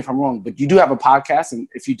correct me if I'm wrong, but you do have a podcast, and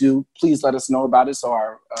if you do, please let us know about it so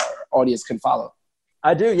our audience can follow.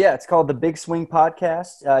 I do, yeah. It's called the Big Swing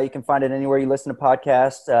Podcast. You can find it anywhere you listen to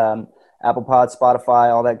podcasts, Apple Pod,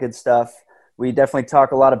 Spotify, all that good stuff. We definitely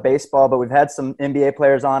talk a lot of baseball, but we've had some NBA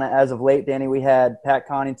players on it as of late. Danny, we had Pat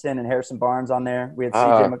Connaughton and Harrison Barnes on there. We had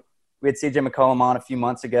CJ McCollum on a few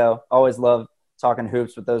months ago. Always love talking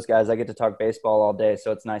hoops with those guys. I get to talk baseball all day,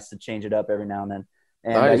 so it's nice to change it up every now and then.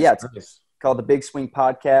 And it's called the Big Swing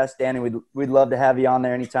Podcast. Danny, we'd love to have you on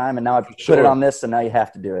there anytime. And now I've put it on this, so now you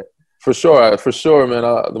have to do it. For sure, man.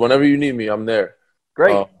 Whenever you need me, I'm there.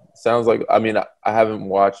 Great. Sounds like, I mean, I haven't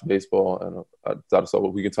watched baseball, and so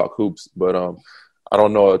we can talk hoops, but I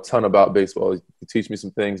don't know a ton about baseball. You teach me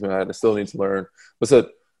some things, man. I still need to learn.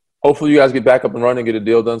 But hopefully you guys get back up and running, get a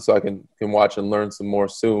deal done so I can watch and learn some more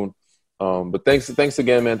soon. But thanks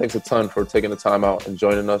again, man. Thanks a ton for taking the time out and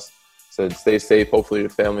joining us. Said stay safe. Hopefully your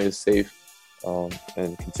family is safe,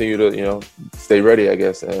 and continue to stay ready, I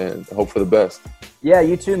guess, and hope for the best. Yeah,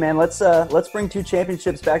 you too, man. Let's bring 2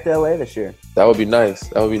 championships back to LA this year. That would be nice.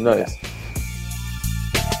 Yeah.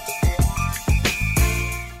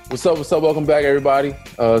 What's up? Welcome back, everybody.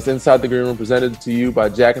 It's Inside the Green Room, presented to you by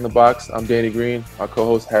Jack in the Box. I'm Danny Green, our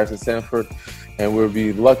co-host Harrison Sanford, and we'll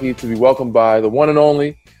be lucky to be welcomed by the one and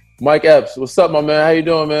only Mike Epps. What's up, my man? How you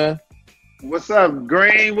doing, man? What's up,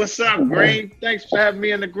 Green? Thanks for having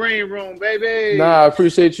me in the green room, baby. Nah, I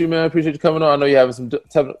appreciate you, man. I appreciate you coming on. I know you're having some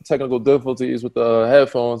technical difficulties with the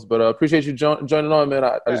headphones, but I appreciate you joining on, man.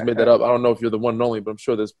 I just made that up. I don't know if you're the one and only, but I'm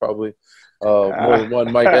sure there's probably more than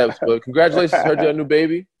one Mike Epps. But congratulations. Heard you had a new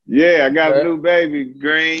baby. Yeah, I got a new baby,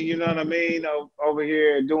 Green. You know what I mean? Over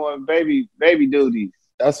here doing baby duties.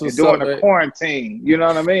 That's what's doing up, a quarantine. You know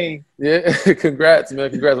what I mean? Yeah, congrats, man.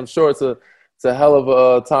 Congrats. I'm sure it's a hell of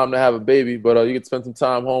a time to have a baby, but you get to spend some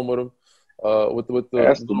time home with him.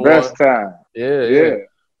 That's the best time. Yeah.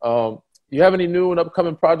 You have any new and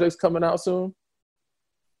upcoming projects coming out soon?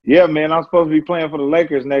 Yeah, man. I'm supposed to be playing for the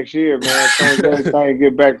Lakers next year, man. So everything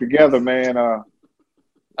get back together, man.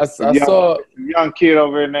 I saw a young kid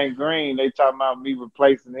over there named Green. They talking about me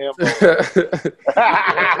replacing him.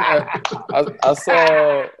 I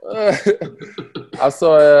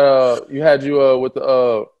saw you had with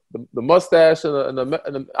the mustache and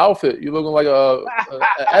the outfit. You looking like an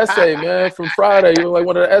essay, man, from Friday. You look like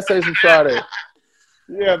one of the essays from Friday.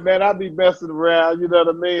 Yeah, man, I be messing around. You know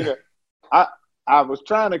what I mean? I was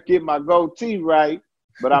trying to get my goatee right,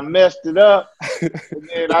 but I messed it up, and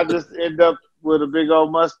then I just end up with a big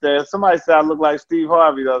old mustache. Somebody said I look like Steve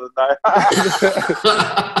Harvey the other night.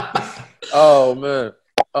 Oh, man.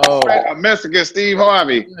 Oh, a mess against Steve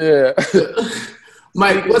Harvey. Yeah.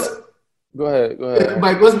 Mike, Go ahead.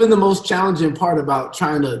 Mike, what's been the most challenging part about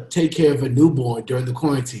trying to take care of a newborn during the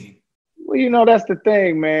quarantine? Well, that's the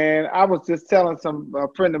thing, man. I was just telling a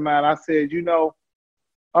friend of mine, I said,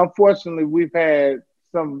 unfortunately, we've had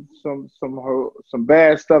some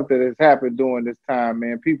bad stuff that has happened during this time,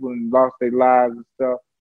 man. People have lost their lives and stuff.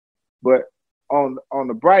 But on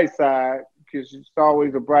the bright side, because it's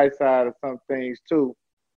always a bright side of some things too,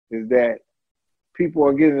 is that people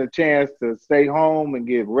are getting a chance to stay home and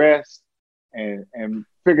get rest and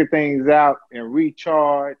figure things out and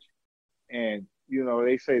recharge. And,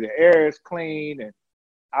 they say the air is clean. And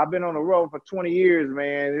I've been on the road for 20 years,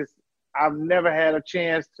 man. I've never had a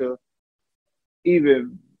chance to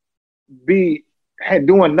even be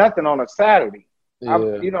doing nothing on a Saturday. Yeah.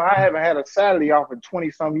 I haven't had a Saturday off in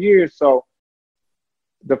 20-some years. So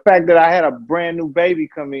the fact that I had a brand new baby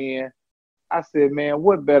come in, I said, man,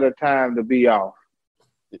 what better time to be off?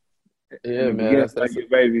 Yeah, man. That's your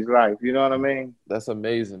baby's life. You know what I mean? That's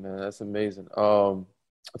amazing, man. That's amazing.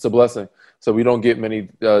 It's a blessing. So we don't get many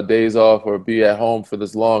days off or be at home for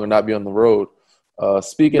this long and not be on the road.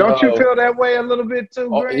 Don't you feel that way a little bit too,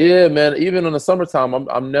 Greg? Yeah, man. Even in the summertime,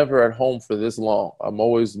 I'm never at home for this long. I'm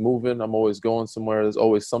always moving. I'm always going somewhere. There's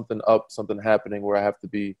always something happening where I have to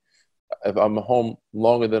be. If I'm home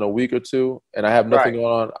longer than a week or two and I have nothing going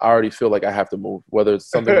on, I already feel like I have to move. Whether it's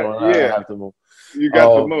something going on, I have to move. You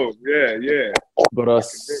got to move. Yeah. But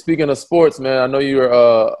speaking of sports, man, I know you're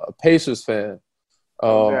a Pacers fan.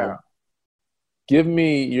 Give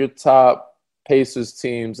me your top Pacers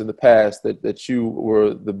teams in the past that you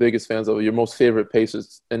were the biggest fans of, your most favorite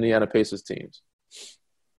Indiana Pacers teams.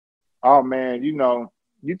 Oh, man, you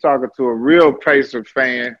talking to a real Pacer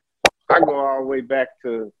fan. I go all the way back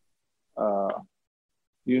to,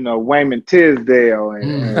 Wayman Tisdale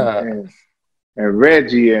and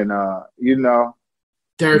Reggie and,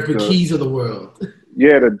 Derek McKees of the world.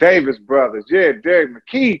 Yeah, the Davis brothers. Yeah, Derek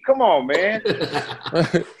McKee. Come on, man.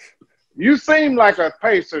 You seem like a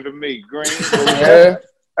pacer to me, Green. Yeah.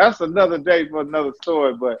 That's another day for another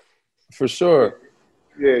story, but For sure.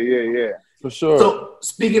 Yeah. For sure. So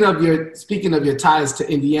speaking of your ties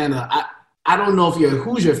to Indiana, I don't know if you're a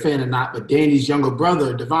Hoosier fan or not, but Danny's younger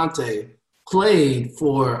brother Devontae played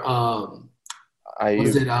for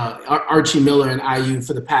Archie Miller and IU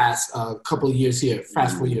for the past couple of years here,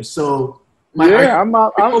 past 4 years. So I'm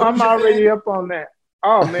already up on that.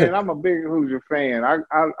 Oh man, I'm a big Hoosier fan.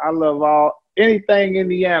 I love anything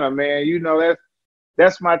Indiana, man. You know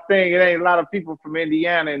that's my thing. It ain't a lot of people from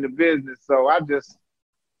Indiana in the business, so I just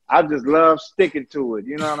love sticking to it.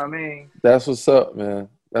 You know what I mean? That's what's up, man.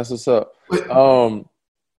 That's what's up.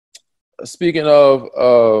 Speaking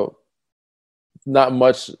of not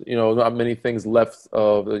much, not many things left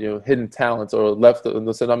of hidden talents or left.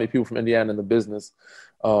 Let's say not many people from Indiana in the business.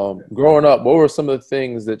 Growing up, what were some of the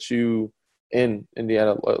things that you in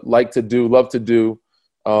Indiana like to do, love to do?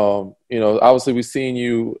 Obviously we've seen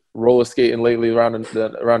you roller skating lately around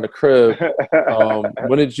the crib.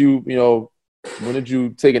 When did you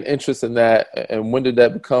take an interest in that, and when did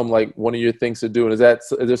that become like one of your things to do? And is there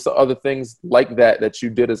some other things like that you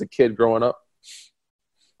did as a kid growing up?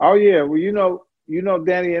 Oh yeah, well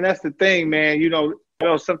Danny, and that's the thing, man.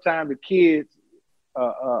 Sometimes the kids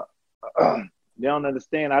they don't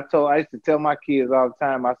understand. I used to tell my kids all the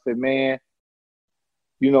time. I said, man,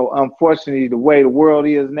 unfortunately, the way the world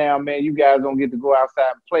is now, man, you guys don't get to go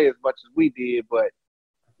outside and play as much as we did, but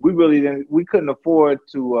we couldn't afford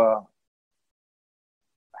to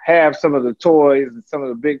have some of the toys and some of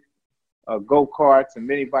the big go-karts and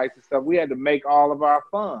mini bikes and stuff. We had to make all of our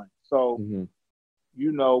fun. So,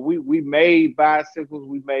 we made bicycles,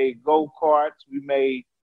 we made go-karts, we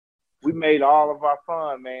made all of our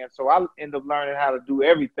fun, man. So I ended up learning how to do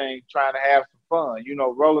everything, trying to have some fun.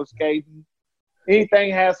 Roller skating.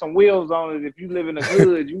 Anything has some wheels on it. If you live in the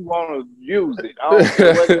hood, you want to use it. I don't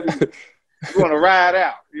care what you want to ride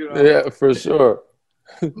out. Yeah, for sure.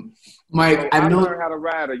 Mike, I learned how to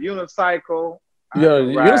ride a unicycle.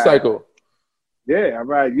 Unicycle. Yeah, I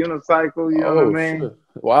ride unicycle. You know what I mean? Shit.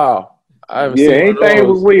 Wow. I haven't seen anything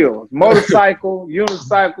with wheels. Motorcycle,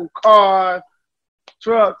 unicycle, cars,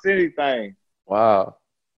 trucks, anything. Wow.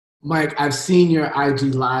 Mike, I've seen your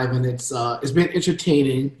IG live, and it's been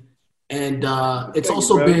entertaining, and it's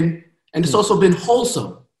also been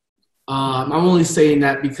wholesome. I'm only saying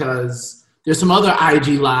that because there's some other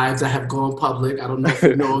IG lives that have gone public. I don't know if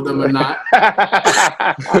you know them or not. Have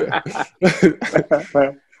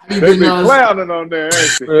you been clowning on there,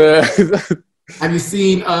 ain't you? Have you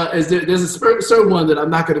seen? There's a certain one that I'm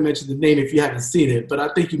not going to mention the name if you haven't seen it, but I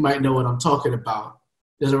think you might know what I'm talking about.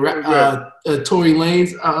 There's a Tory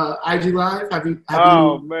Lanez IG live.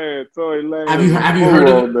 Man, Tory Lanez. Have you heard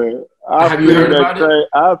of it? Have you heard about it?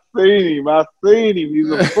 I've seen him. He's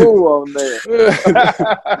a fool on there.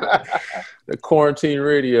 The quarantine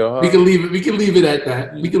radio, huh? We can leave it at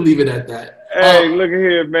that. Hey, look at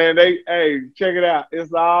here, man. Check it out.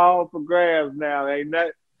 It's all for grabs now.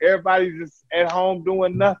 Everybody's just at home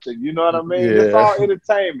doing nothing. You know what I mean? Yeah. It's all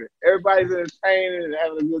entertainment. Everybody's entertaining and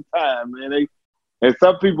having a good time, man. And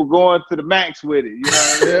some people going to the max with it. You know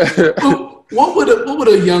what I mean? What would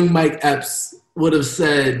a young Mike Epps would have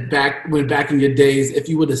said back in your days if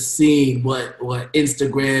you would have seen what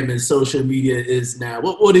Instagram and social media is now?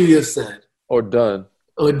 What would he have said? Or done?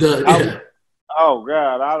 Yeah. Oh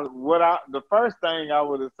God! The first thing I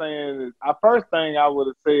would have said is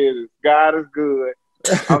God is good.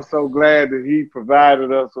 I'm so glad that He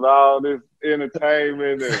provided us with all this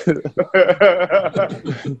entertainment.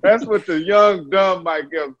 That's what the young dumb Mike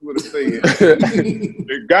Epps would have said.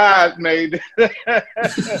 The God made it.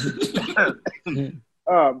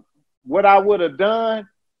 What I would have done?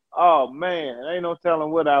 Oh man, ain't no telling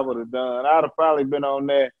what I would have done. I'd have probably been on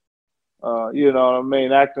there. You know what I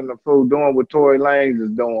mean? Acting the fool, doing what Tory Lanez is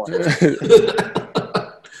doing.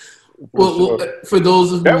 Well, for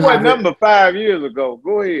those of you that was number 5 years ago.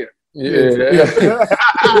 Go ahead. Yeah.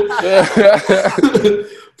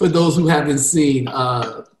 For those who haven't seen,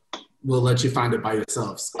 we'll let you find it by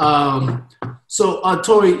yourselves. So,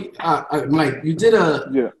 Tory, Mike, you did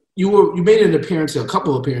you made an appearance, a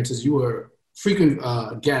couple of appearances. You were a frequent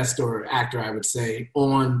guest or actor, I would say,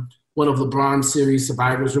 on one of LeBron's series,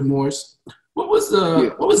 Survivor's Remorse. What was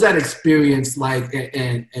that experience like,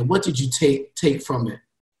 and what did you take from it?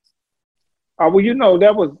 Well,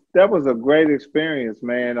 that was a great experience,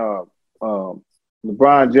 man.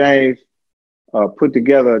 LeBron James put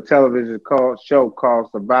together a television show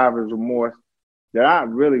called Survivor's Remorse that I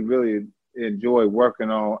really, really enjoyed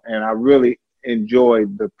working on, and I really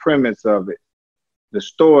enjoyed the premise of it, the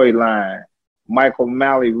storyline. Michael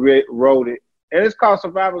Malley wrote it, And it's called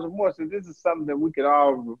Survivor's Remorse. So this is something that we could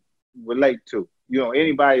all relate to. You know,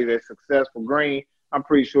 anybody that's successful, Green, I'm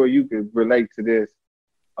pretty sure you could relate to this,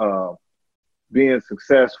 being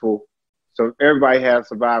successful. So everybody has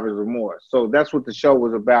survivor's remorse. So that's what the show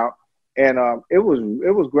was about. And it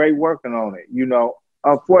was great working on it. You know,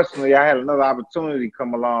 unfortunately, I had another opportunity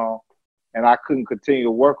come along, and I couldn't continue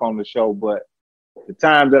to work on the show. But the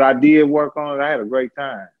time that I did work on it, I had a great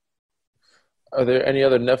time. Are there any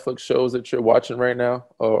other Netflix shows that you're watching right now,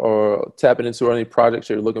 or tapping into, or any projects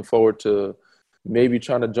you're looking forward to maybe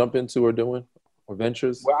trying to jump into or doing, or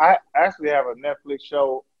ventures? Well, I actually have a Netflix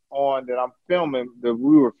show on that I'm filming, that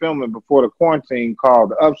we were filming before the quarantine,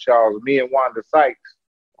 called The Upshaws. Me and Wanda Sykes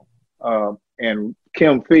and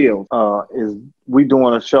Kim Fields we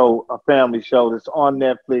doing a show, a family show that's on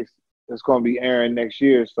Netflix. That's going to be airing next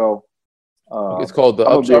year. So it's called The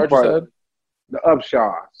Upcharge, you said? The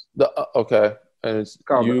Upshaws. Okay. And it's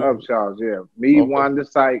called The Upshaws, yeah. Me, okay. Wanda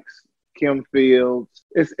Sykes, Kim Fields.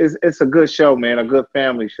 It's a good show, man, a good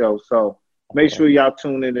family show. So make sure y'all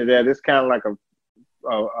tune into that. It's kind of like a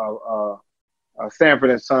Sanford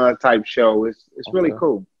and Son type show. It's really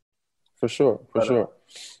cool. For sure.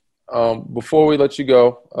 Before we let you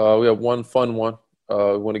go, we have one fun one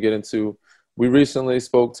we want to get into. We recently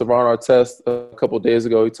spoke to Ron Artest a couple of days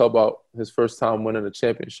ago. He talked about his first time winning a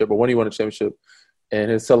championship, or when he won a championship,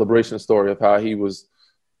 and his celebration story of how he was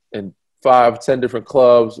in 5-10 different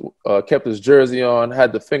clubs, kept his jersey on,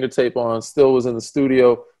 had the finger tape on, still was in the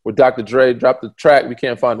studio with Dr. Dre, dropped the track. We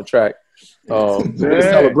can't find the track. The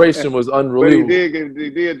celebration was unbelievable. But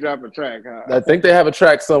he did drop a track, huh? I think they have a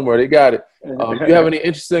track somewhere. They got it. Do you have any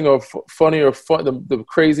interesting or funny or the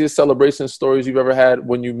craziest celebration stories you've ever had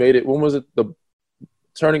when you made it? When was it the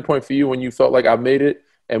turning point for you when you felt like I made it?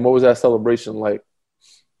 And what was that celebration like?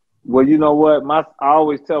 Well, you know what? I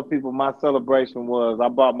always tell people my celebration was I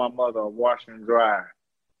bought my mother a washer and dryer.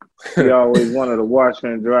 She always wanted a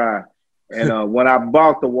washer and dryer. And when I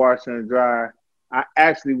bought the washer and dryer, I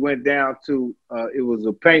actually went down to, it was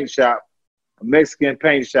a paint shop, a Mexican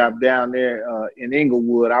paint shop down there in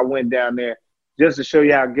Inglewood. I went down there just to show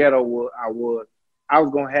you how ghetto I was. I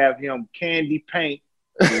was going to have him candy paint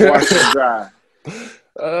and wash and dry.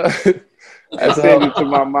 I sent it to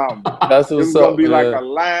my mom. That's what's up. It was going to be like a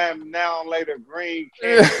lime, now and later green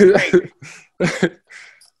candy paint.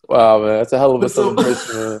 Wow, man. That's a hell of a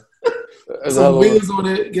celebration, man. Some wheels on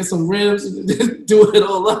it, get some rims, do it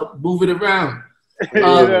all up, move it around. You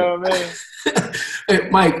know what I mean? Hey,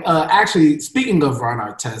 Mike, actually, speaking of Ron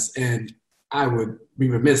Artest, and I would be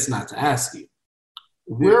remiss not to ask you,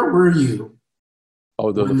 where were you?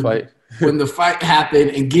 Oh, the fight? When the fight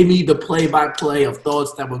happened, and give me the play-by-play of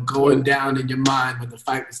thoughts that were going down in your mind when the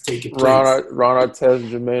fight was taking place. Ron Artest,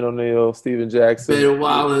 Jermaine O'Neal, Steven Jackson. Ben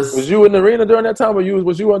Wallace. Was you in the arena during that time, or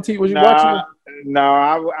was you on TV? Was you watching it? No,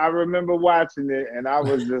 I remember watching it, and I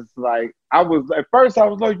was just like, at first I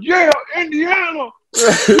was like, yeah, Indiana.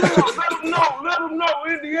 Let them know,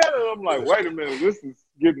 Indiana. I'm like, wait a minute, this is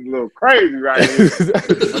getting a little crazy right here.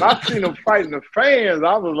 When I seen them fighting the fans,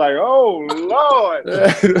 I was like, oh, Lord.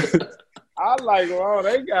 I like, oh,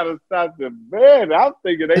 they got to start the bed. I'm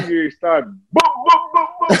thinking they need to start boom, boom, boom,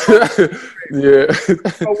 boom. Yeah. You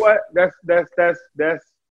know what? That's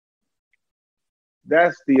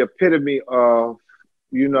the epitome of,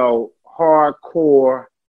 hardcore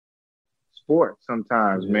sports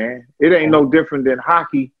sometimes, man. It ain't no different than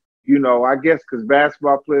hockey, I guess because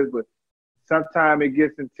basketball players, but sometimes it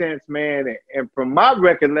gets intense, man. And from my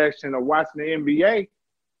recollection of watching the NBA,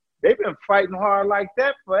 they've been fighting hard like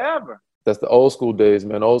that forever. That's the old school days,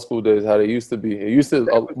 man. Old school days, how they used to be. It used to,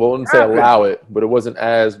 I wouldn't say allow it, but it wasn't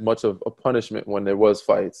as much of a punishment when there was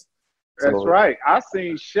fights. That's right. I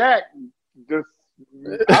seen Shaq just,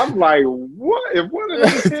 I'm like, what? If one of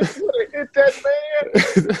them hit that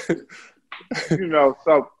man?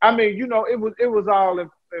 So, I mean, it was all in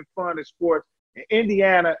fun and sports. In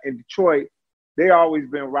Indiana and Detroit, they always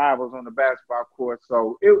been rivals on the basketball court.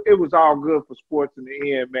 So it was all good for sports in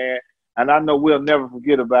the end, man. And I know we'll never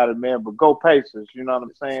forget about it, man. But go Pacers, you know what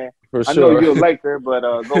I'm saying? For sure. I know you're a Laker, but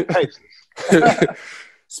go Pacers.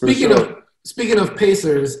 Speaking of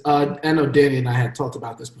Pacers, I know Danny and I had talked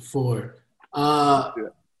about this before. I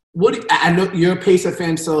know you're a Pacer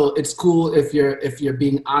fan, so it's cool if you're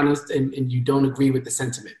being honest and you don't agree with the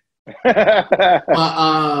sentiment.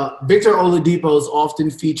 Victor Oladipo is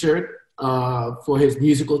often featured for his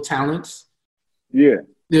musical talents. Yeah.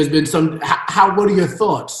 There's been some. What are your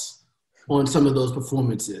thoughts on some of those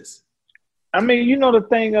performances? I mean, the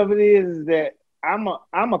thing of it is that I'm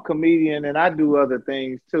a comedian and I do other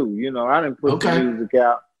things too. I didn't put the music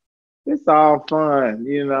out. It's all fun,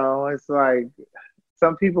 It's like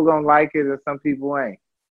some people gonna like it and some people ain't.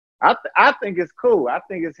 I think it's cool. I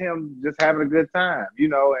think it's him just having a good time. You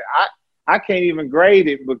know, I can't even grade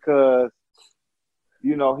it because,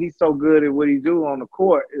 you know, he's so good at what he do on the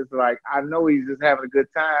court. It's like, I know he's just having a good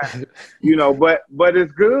time, you know, but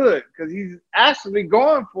it's good because he's actually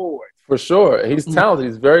going for it. For sure. He's talented.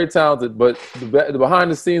 He's very talented. But the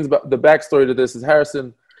behind the scenes, the backstory to this is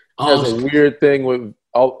Harrison has a weird thing with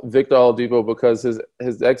Victor Oladipo because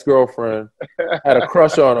his ex-girlfriend had a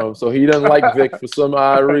crush on him. So he doesn't like Vic for some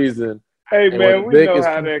odd reason. Hey, man, we know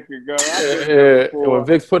how that could go. When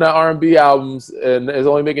Vic's putting out R&B albums and is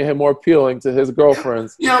only making him more appealing to his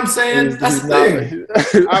girlfriends. You know what I'm saying? That's the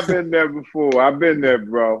thing. I've been there before. I've been there,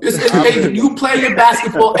 bro. You play your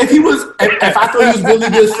basketball. If I thought he was really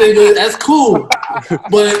good singer, that's cool.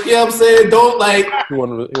 But, you know what I'm saying? Don't like. You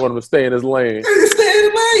want him to stay in his lane. Stay in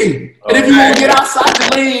the lane. And if you want to get outside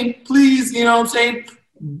the lane, please, you know what I'm saying,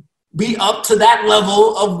 be up to that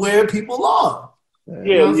level of where people are.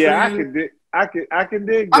 Yeah, you know I can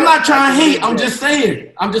dig. I'm not trying to hate. I'm just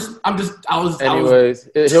saying. Anyways,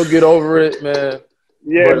 he'll get over it, man.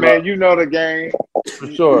 Yeah, but, man, you know the game. For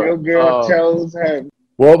sure. Your girl chose him.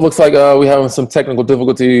 Well, it looks like we're having some technical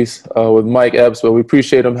difficulties with Mike Epps, but we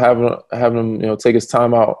appreciate him having him, take his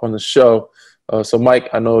time out on the show. So, Mike,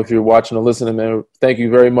 I know if you're watching or listening, man, thank you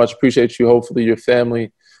very much. Appreciate you. Hopefully, your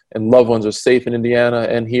family and loved ones are safe in Indiana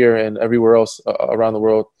and here and everywhere else around the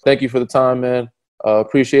world. Thank you for the time, man.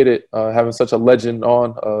 Appreciate it having such a legend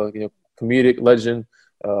on, comedic legend,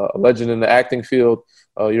 a legend in the acting field.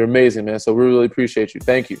 You're amazing, man. So we really appreciate you.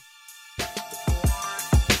 Thank you.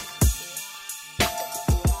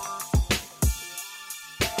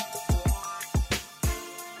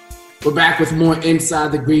 We're back with more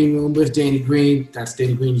Inside the Green Room with Danny Green. That's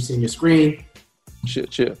Danny Green. You see on your screen.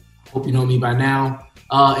 Cheer. Hope you know me by now.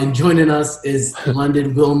 And joining us is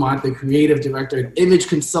London Wilmot, the creative director and image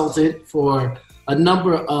consultant for a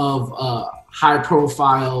number of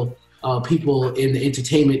high-profile people in the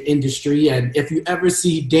entertainment industry. And if you ever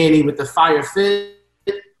see Danny with the fire fit,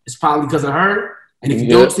 it's probably because of her. And if you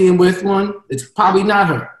don't see him with one, it's probably not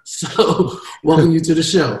her. So welcome you to the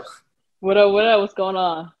show. What up? What's going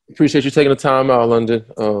on? Appreciate you taking the time out, London.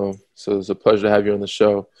 So it's a pleasure to have you on the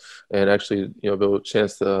show and actually, be able to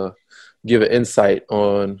chance to give an insight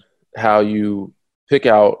on how you pick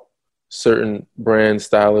out certain brand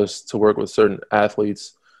stylists to work with certain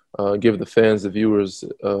athletes, give the fans, the viewers,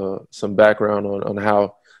 some background on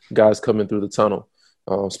how guys come in through the tunnel.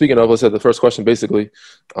 Speaking of, let's have the first question basically,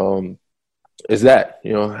 is that,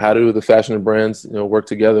 how do the fashion and brands, work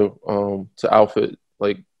together to outfit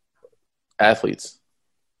like athletes?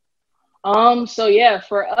 So yeah,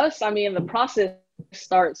 for us, I mean, the process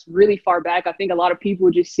starts really far back. I think a lot of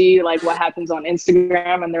people just see like what happens on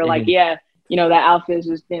Instagram and they're like, yeah, that outfit has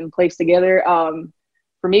just been placed together.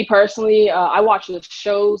 For me personally, I watched the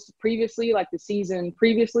shows previously, like the season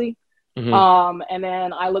previously. And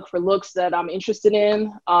then I look for looks that I'm interested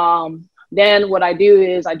in. Then what I do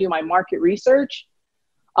is I do my market research.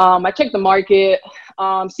 I check the market,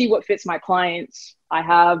 see what fits my clients. I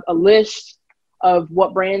have a list of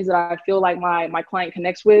what brands that I feel like my client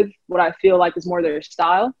connects with, what I feel like is more their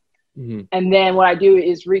style. And then what I do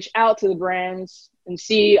is reach out to the brands and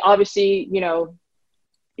see, obviously,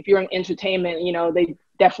 if you're in entertainment, they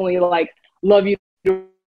definitely like love you to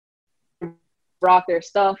rock their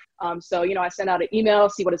stuff. So, I send out an email,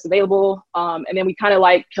 see what is available. And then we kind of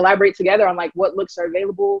like collaborate together on like what looks are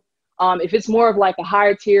available. If it's more of like a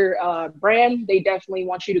higher tier brand, they definitely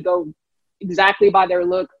want you to go exactly by their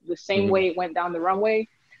look, the same way it went down the runway.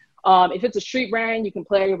 If it's a street brand, you can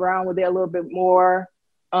play around with it a little bit more.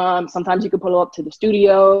 Sometimes you can pull up to the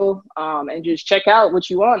studio and just check out what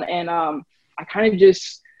you want. And I kind of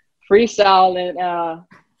just freestyle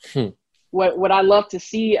and what I love to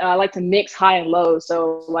see, I like to mix high and low.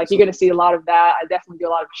 So like you're going to see a lot of that. I definitely do a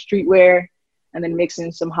lot of streetwear and then mix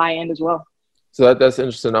in some high end as well. So that's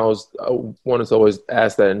interesting. I wanted to always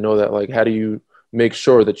ask that and know that, like, how do you make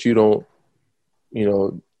sure that you don't,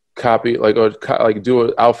 copy or do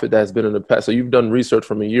an outfit that's been in the past? So you've done research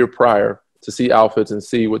from a year prior to see outfits and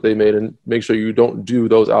see what they made and make sure you don't do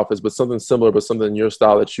those outfits, but something similar, but something in your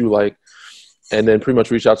style that you like, and then pretty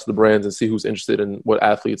much reach out to the brands and see who's interested in what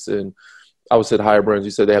athletes. And I would say the higher brands,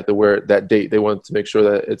 you said they have to wear it that date. They want to make sure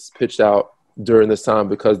that it's pitched out during this time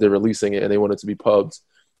because they're releasing it and they want it to be pubbed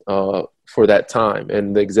for that time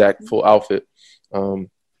and the exact full outfit.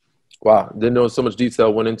 Wow, didn't know so much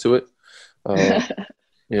detail went into it. But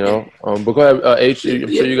go ahead, H.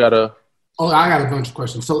 I'm sure you got a. Oh, I got a bunch of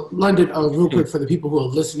questions. So, London, real quick for the people who are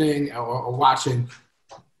listening or watching,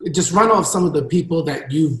 just run off some of the people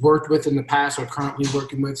that you've worked with in the past or currently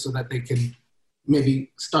working with, so that they can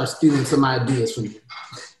maybe start stealing some ideas from you?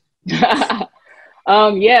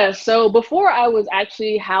 Yeah, so before I was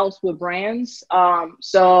actually housed with brands.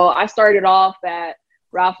 So I started off at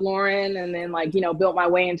Ralph Lauren and then built my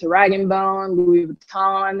way into Rag & Bone, Louis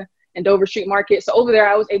Vuitton, and Dover Street Market. So over there,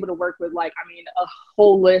 I was able to work with a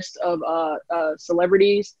whole list of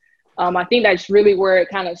celebrities. I think that's really where it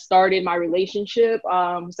kind of started my relationship,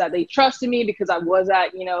 was that they trusted me because I was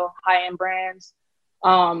at, high-end brands.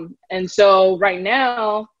 And so right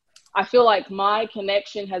now, I feel like my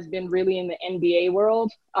connection has been really in the NBA world.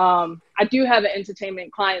 I do have an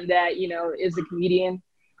entertainment client that, is a comedian.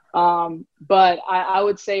 But I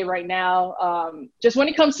would say right now, just when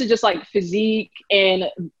it comes to just physique and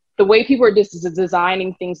the way people are just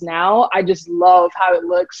designing things now, I just love how it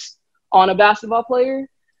looks on a basketball player.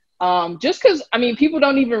 Just because, people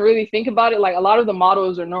don't even really think about it. Like, a lot of the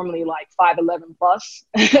models are normally 5'11" plus.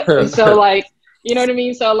 So you know what I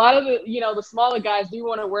mean? So a lot of the, the smaller guys do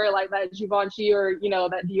want to wear that Givenchy or,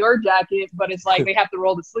 that Dior jacket, but it's they have to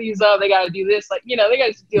roll the sleeves up. They got to do this, they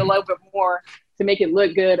got to do a little bit more to make it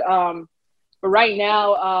look good. But right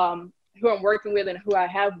now, who I'm working with and who I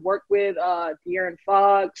have worked with, De'Aaron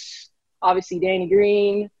Fox, obviously Danny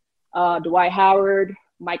Green, Dwight Howard,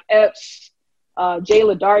 Mike Epps,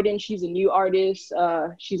 Jayla Darden. She's a new artist.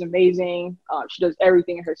 She's amazing. She does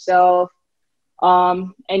everything herself.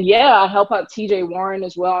 And I help out TJ Warren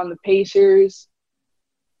as well on the Pacers.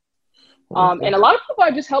 And a lot of people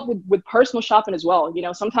I just help with personal shopping as well.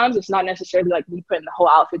 Sometimes it's not necessarily me putting the whole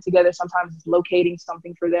outfit together. Sometimes it's locating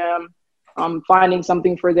something for them, finding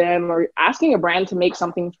something for them, or asking a brand to make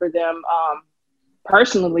something for them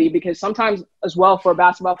personally, because sometimes as well for a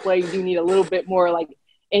basketball player, you do need a little bit more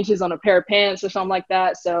inches on a pair of pants or something like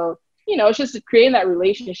that. So, it's just creating that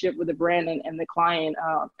relationship with the brand and the client.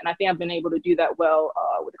 And I think I've been able to do that well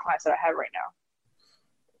with the clients that I have right now.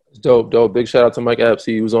 Dope. Big shout out to Mike Epps.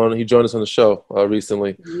 He joined us on the show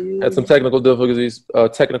recently. Yeah. Had some technical difficulties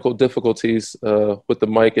with the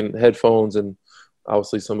mic and headphones and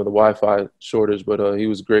obviously some of the Wi-Fi shortage, but he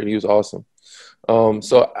was great. He was awesome.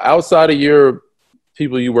 So outside of your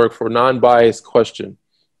people you work for, non-biased question,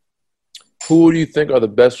 who do you think are the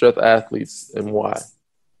best dressed athletes and why?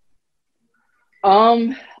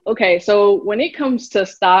 Okay, so when it comes to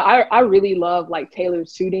style, I really love tailored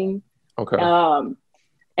suiting. Okay.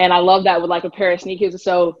 And I love that with a pair of sneakers.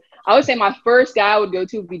 So I would say my first guy I would go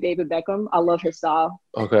to would be David Beckham. I love his style.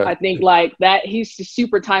 Okay. I think that he's just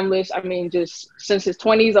super timeless. Just since his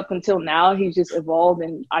 20s up until now, he's just evolved,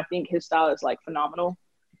 and I think his style is phenomenal.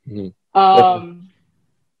 Mm-hmm.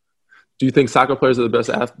 Do you think soccer players are the best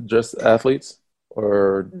dressed athletes,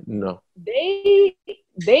 or no? They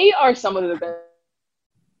are some of the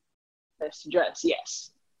best dressed, yes.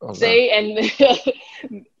 Okay.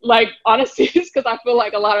 Honestly, it's because I feel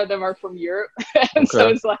a lot of them are from Europe. And so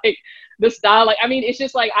it's the style, it's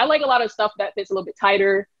just I like a lot of stuff that fits a little bit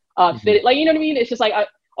tighter, fit, you know what I mean? It's just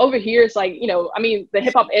over here, it's the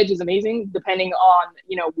hip hop edge is amazing depending on,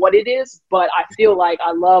 what it is. But I feel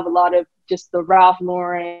I love a lot of just the Ralph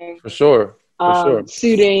Lauren. For sure.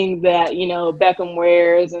 Suiting that, Beckham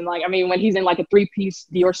wears. And when he's in a 3-piece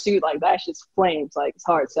Dior suit, that's just flames. It's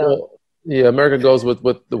hard. So. Well, yeah, America goes with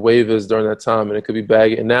what the wave is during that time, and it could be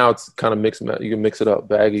baggy. And now it's kind of mixed. You can mix it up,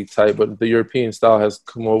 baggy, tight. But the European style has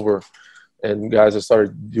come over, and guys have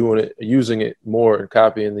started using it more and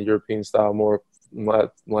copying the European style more in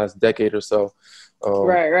the last decade or so.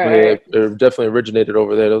 Right. It definitely originated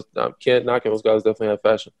over there. Can't knock it. Those guys definitely have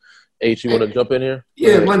fashion. H, you want to jump in here?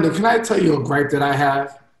 Yeah, London, can I tell you a gripe that I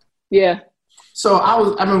have? Yeah. So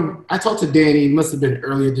I talked to Danny, it must have been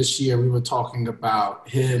earlier this year. We were talking about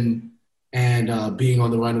him and being on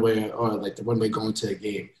the runway or the runway going to a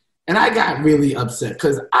game. And I got really upset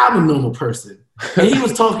because I'm a normal person. And he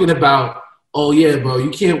was talking about, oh, yeah, bro, you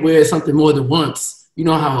can't wear something more than once. You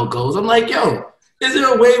know how it goes. I'm like, yo, is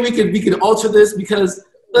there a way we could alter this? Because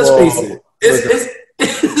let's face it.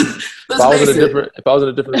 If I was in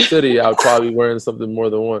a different city, I would probably be wearing something more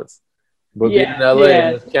than once. But being in LA,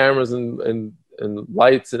 and there's cameras and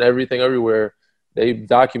lights and everything everywhere, they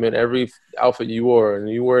document every outfit you wore, and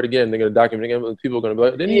you wear it again. They're gonna document it again. People are gonna be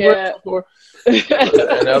like, "Didn't you wear it before?"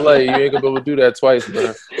 In LA, you ain't gonna be able to do that twice,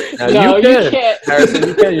 man. Now you can, Harrison.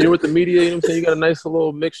 You can. You're with the media. You know what I'm saying? You got a nice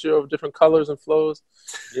little mixture of different colors and flows.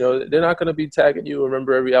 They're not gonna be tagging you.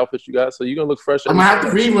 Remember every outfit you got, so you're gonna look fresh. I'm gonna have to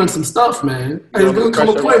rerun some stuff, man. There's gonna come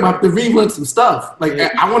a point where I have to rerun some stuff.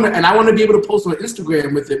 I want to be able to post on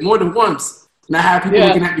Instagram with it more than once, and I have people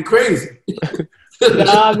looking at me crazy.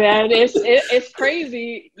 Nah, man, it's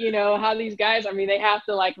crazy, how these guys, they have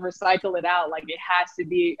to recycle it out. It has to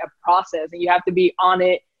be a process, and you have to be on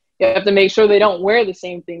it you have to make sure they don't wear the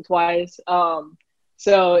same thing twice.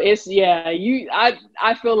 So it's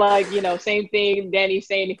I feel like, you know, same thing Danny's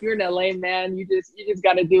saying. If you're in LA, man, you just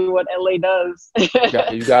got to do what LA does.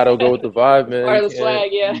 You got to go with the vibe, man. Or the swag,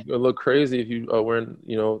 yeah. You look crazy if you are wearing,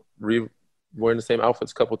 you know, wearing the same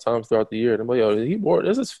outfits a couple times throughout the year. And I'm like, yo, he wore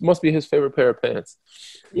this. Must be his favorite pair of pants.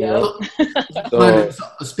 Yeah. So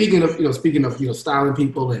speaking of styling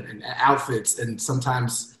people and outfits, and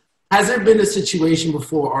sometimes, has there been a situation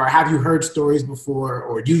before, or have you heard stories before,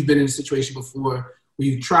 or you've been in a situation before where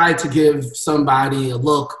you tried to give somebody a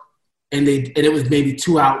look and it was maybe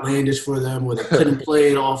too outlandish for them, or they couldn't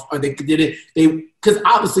play it off, or because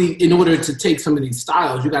obviously in order to take some of these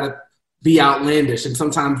styles, you got to be outlandish, and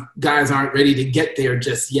sometimes guys aren't ready to get there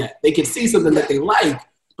just yet. They can see something that they like,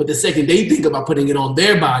 but the second they think about putting it on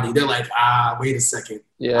their body, they're like, wait a second.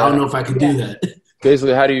 Yeah. I don't know if I can do that.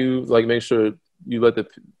 Basically, how do you like make sure you let the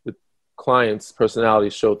client's personality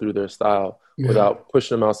show through their style without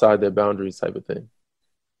pushing them outside their boundaries type of thing?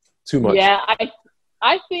 Too much. Yeah,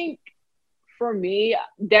 I think for me,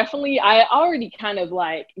 definitely, I already kind of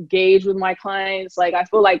like gauge with my clients. Like, I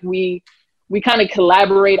feel like we kind of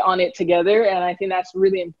collaborate on it together. And I think that's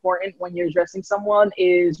really important when you're dressing someone,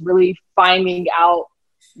 is really finding out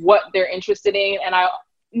what they're interested in. And I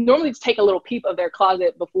normally take a little peep of their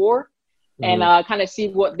closet before and kind of see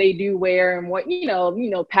what they do wear and what, you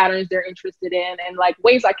know, patterns they're interested in, and like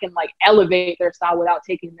ways I can like elevate their style without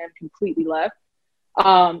taking them completely left.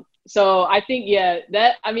 So I think,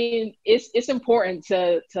 it's important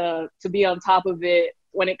to be on top of it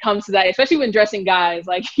when it comes to that, especially when dressing guys.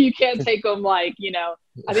 Like, you can't take them like, you know,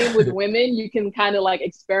 I think with women, you can kind of like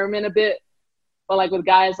experiment a bit, but like with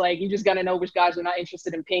guys, like, you just got to know which guys are not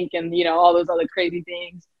interested in pink and, you know, all those other crazy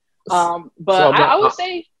things. But I would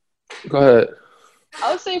say, go ahead.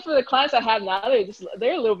 I would say for the clients I have now,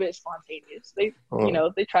 they're a little bit spontaneous. They, you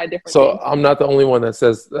know, they try different things. So I'm not the only one that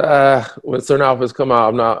says, when certain outfits come out,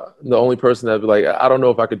 I'm not the only person that be like, I don't know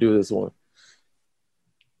if I could do this one.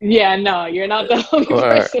 Yeah, no, you're not the only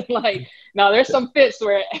person. Like, no, there's some fits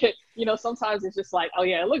where, you know, sometimes it's just like, oh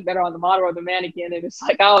yeah, it looked better on the model or the mannequin, and it's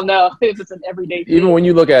like, I don't know if it's an everyday thing. Even when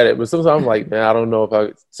you look at it, but sometimes I'm like, man, I don't know if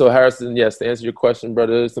I. So Harrison, yes, to answer your question,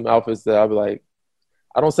 brother, there's some outfits that I'll be like,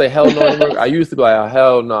 I don't say hell no anymore. I used to be like, oh,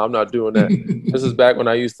 hell no, I'm not doing that. This is back when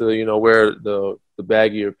I used to, you know, wear the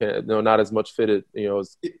baggier pants, not as much fitted, you know,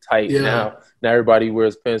 it's tight. Now everybody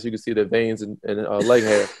wears pants, you can see their veins and leg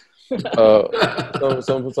hair. Some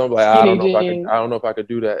like, I don't know if I could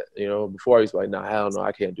do that. You know, before I used to be like, nah, hell no,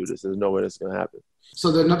 I can't do this. There's no way this is gonna happen. So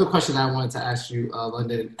another question I wanted to ask you,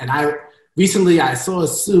 London, and I saw a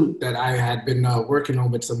suit that I had been working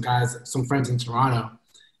on with some friends in Toronto,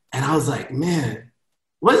 and I was like, man,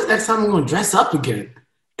 what is next time I'm going to dress up again?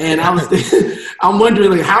 And I was I'm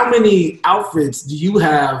wondering, like, how many outfits do you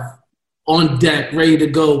have on deck ready to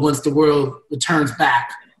go once the world returns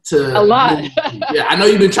back to a lot? Yeah, I know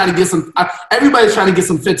you've been trying to get some. Everybody's trying to get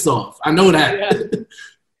some fits off. I know that. Yeah.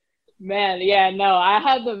 Man, yeah, no, I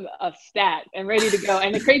have them a stack and ready to go.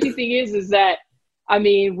 And the crazy thing is that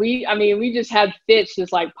we just had fits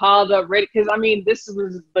just like piled up ready, because this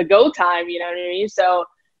was the go time. You know what I mean? So.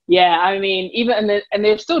 Yeah, even and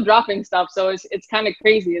they're still dropping stuff, so it's kind of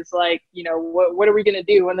crazy. It's like, you know, what are we gonna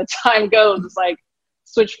do when the time goes? It's like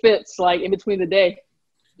switch fits like in between the day.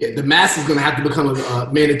 Yeah, the mask is gonna have to become a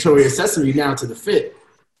mandatory accessory now to the fit.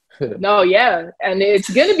 No, yeah, and it's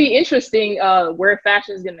gonna be interesting where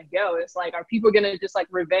fashion is gonna go. It's like, are people gonna just like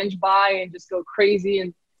revenge buy and just go crazy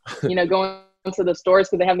and, you know, going to the stores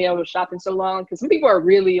because they haven't been able to shop in so long? Because some people are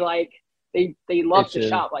really like they love to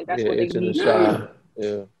shop, like that's what they need.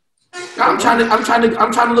 Yeah. I'm trying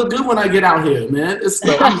to look good when I get out here, man. It's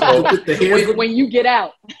the hair. When you get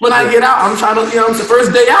out. When I get out, I'm trying to, it's the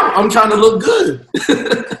first day out. I'm trying to look good.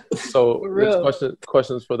 So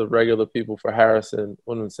questions for the regular people, for Harrison. I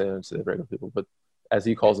wouldn't say regular people, but as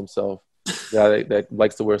he calls himself, that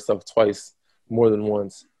likes to wear stuff twice, more than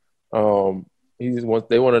once. They want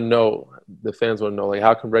to know, the fans want to know, like,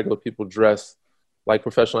 how can regular people dress like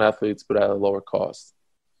professional athletes but at a lower cost?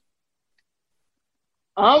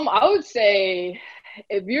 I would say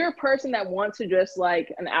if you're a person that wants to dress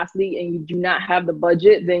like an athlete and you do not have the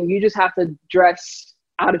budget, then you just have to dress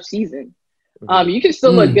out of season. You can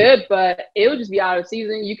still look good, but it will just be out of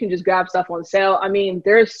season. You can just grab stuff on sale.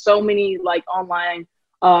 There's so many like online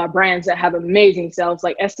brands that have amazing sales.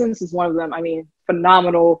 Like Essence is one of them.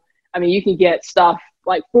 Phenomenal. You can get stuff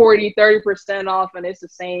like 40-30% off, and it's the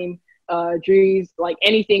same. Dries, like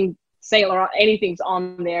anything Saint Laurent, anything's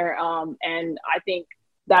on there. And I think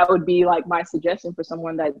that would be like my suggestion for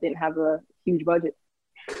someone that didn't have a huge budget.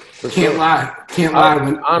 Can't lie. Can't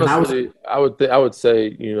lie. Honestly, I would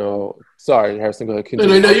say, sorry, Harrison, go ahead.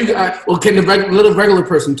 No, you got. Well, can the regular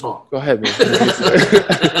person talk? Go ahead, man.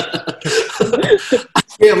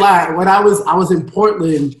 Can't lie. When I was in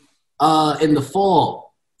Portland in the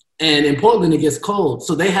fall, and in Portland it gets cold,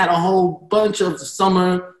 so they had a whole bunch of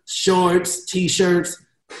summer shorts, t-shirts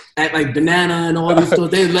at like Banana and all these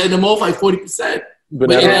stores. They letting them off like 40%.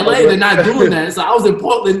 But in LA, they're not doing that. So I was in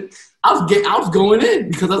Portland. I was going in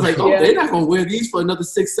because I was like, they're not going to wear these for another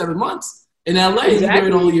 6-7 months. In LA, you wear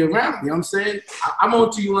it all year round. You know what I'm saying? I'm on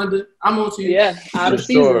to you, London. I'm on to you. Yeah, out of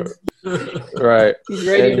season. Right. He's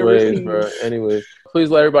ready to receive. Anyways, please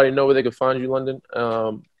let everybody know where they can find you, London.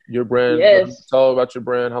 Your brand. Yes. Tell about your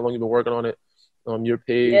brand, how long you've been working on it, your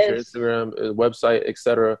page, your Instagram, website,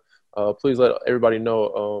 etc. Please let everybody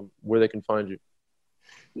know where they can find you.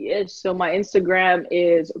 Yes, so my Instagram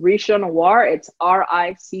is Risha Noir. It's RICCONOIR.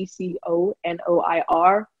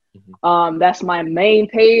 That's my main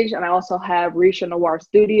page, and I also have Risha Noir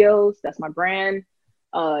Studios. That's my brand.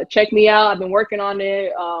 Check me out. I've been working on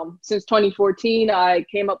it since 2014. I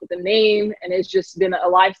came up with the name, and it's just been a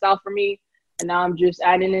lifestyle for me. And now I'm just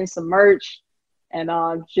adding in some merch and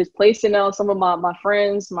just placing on some of my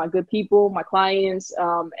friends, my good people, my clients,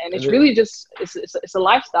 and it's really just it's a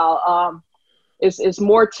lifestyle. It's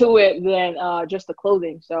more to it than just the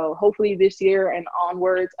clothing. So hopefully this year and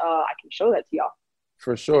onwards, I can show that to y'all.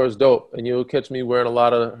 For sure, it's dope. And you'll catch me wearing a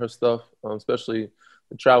lot of her stuff, especially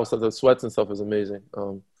the travel stuff. The sweats and stuff is amazing.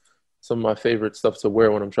 Some of my favorite stuff to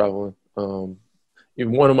wear when I'm traveling.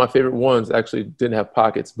 Even one of my favorite ones actually didn't have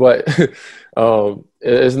pockets, but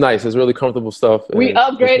it's nice. It's really comfortable stuff. We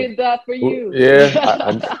upgraded that for you.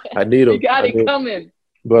 Yeah, I need them. You got it coming.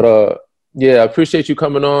 But yeah, I appreciate you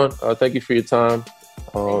coming on. Thank you for your time.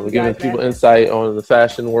 Giving people insight on the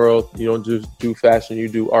fashion world. You don't just do fashion, you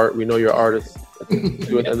do art. We know you're artists at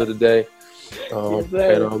the end of the day.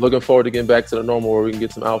 And looking forward to getting back to the normal where we can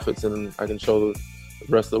get some outfits and I can show the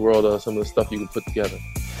rest of the world some of the stuff you can put together.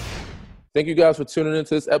 Thank you guys for tuning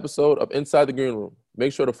into this episode of Inside the Green Room.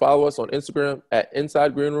 Make sure to follow us on Instagram at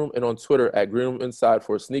Inside Green Room and on Twitter at Green Room Inside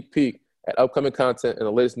for a sneak peek at upcoming content and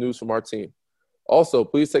the latest news from our team. Also,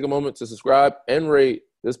 please take a moment to subscribe and rate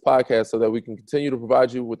this podcast so that we can continue to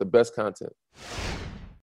provide you with the best content.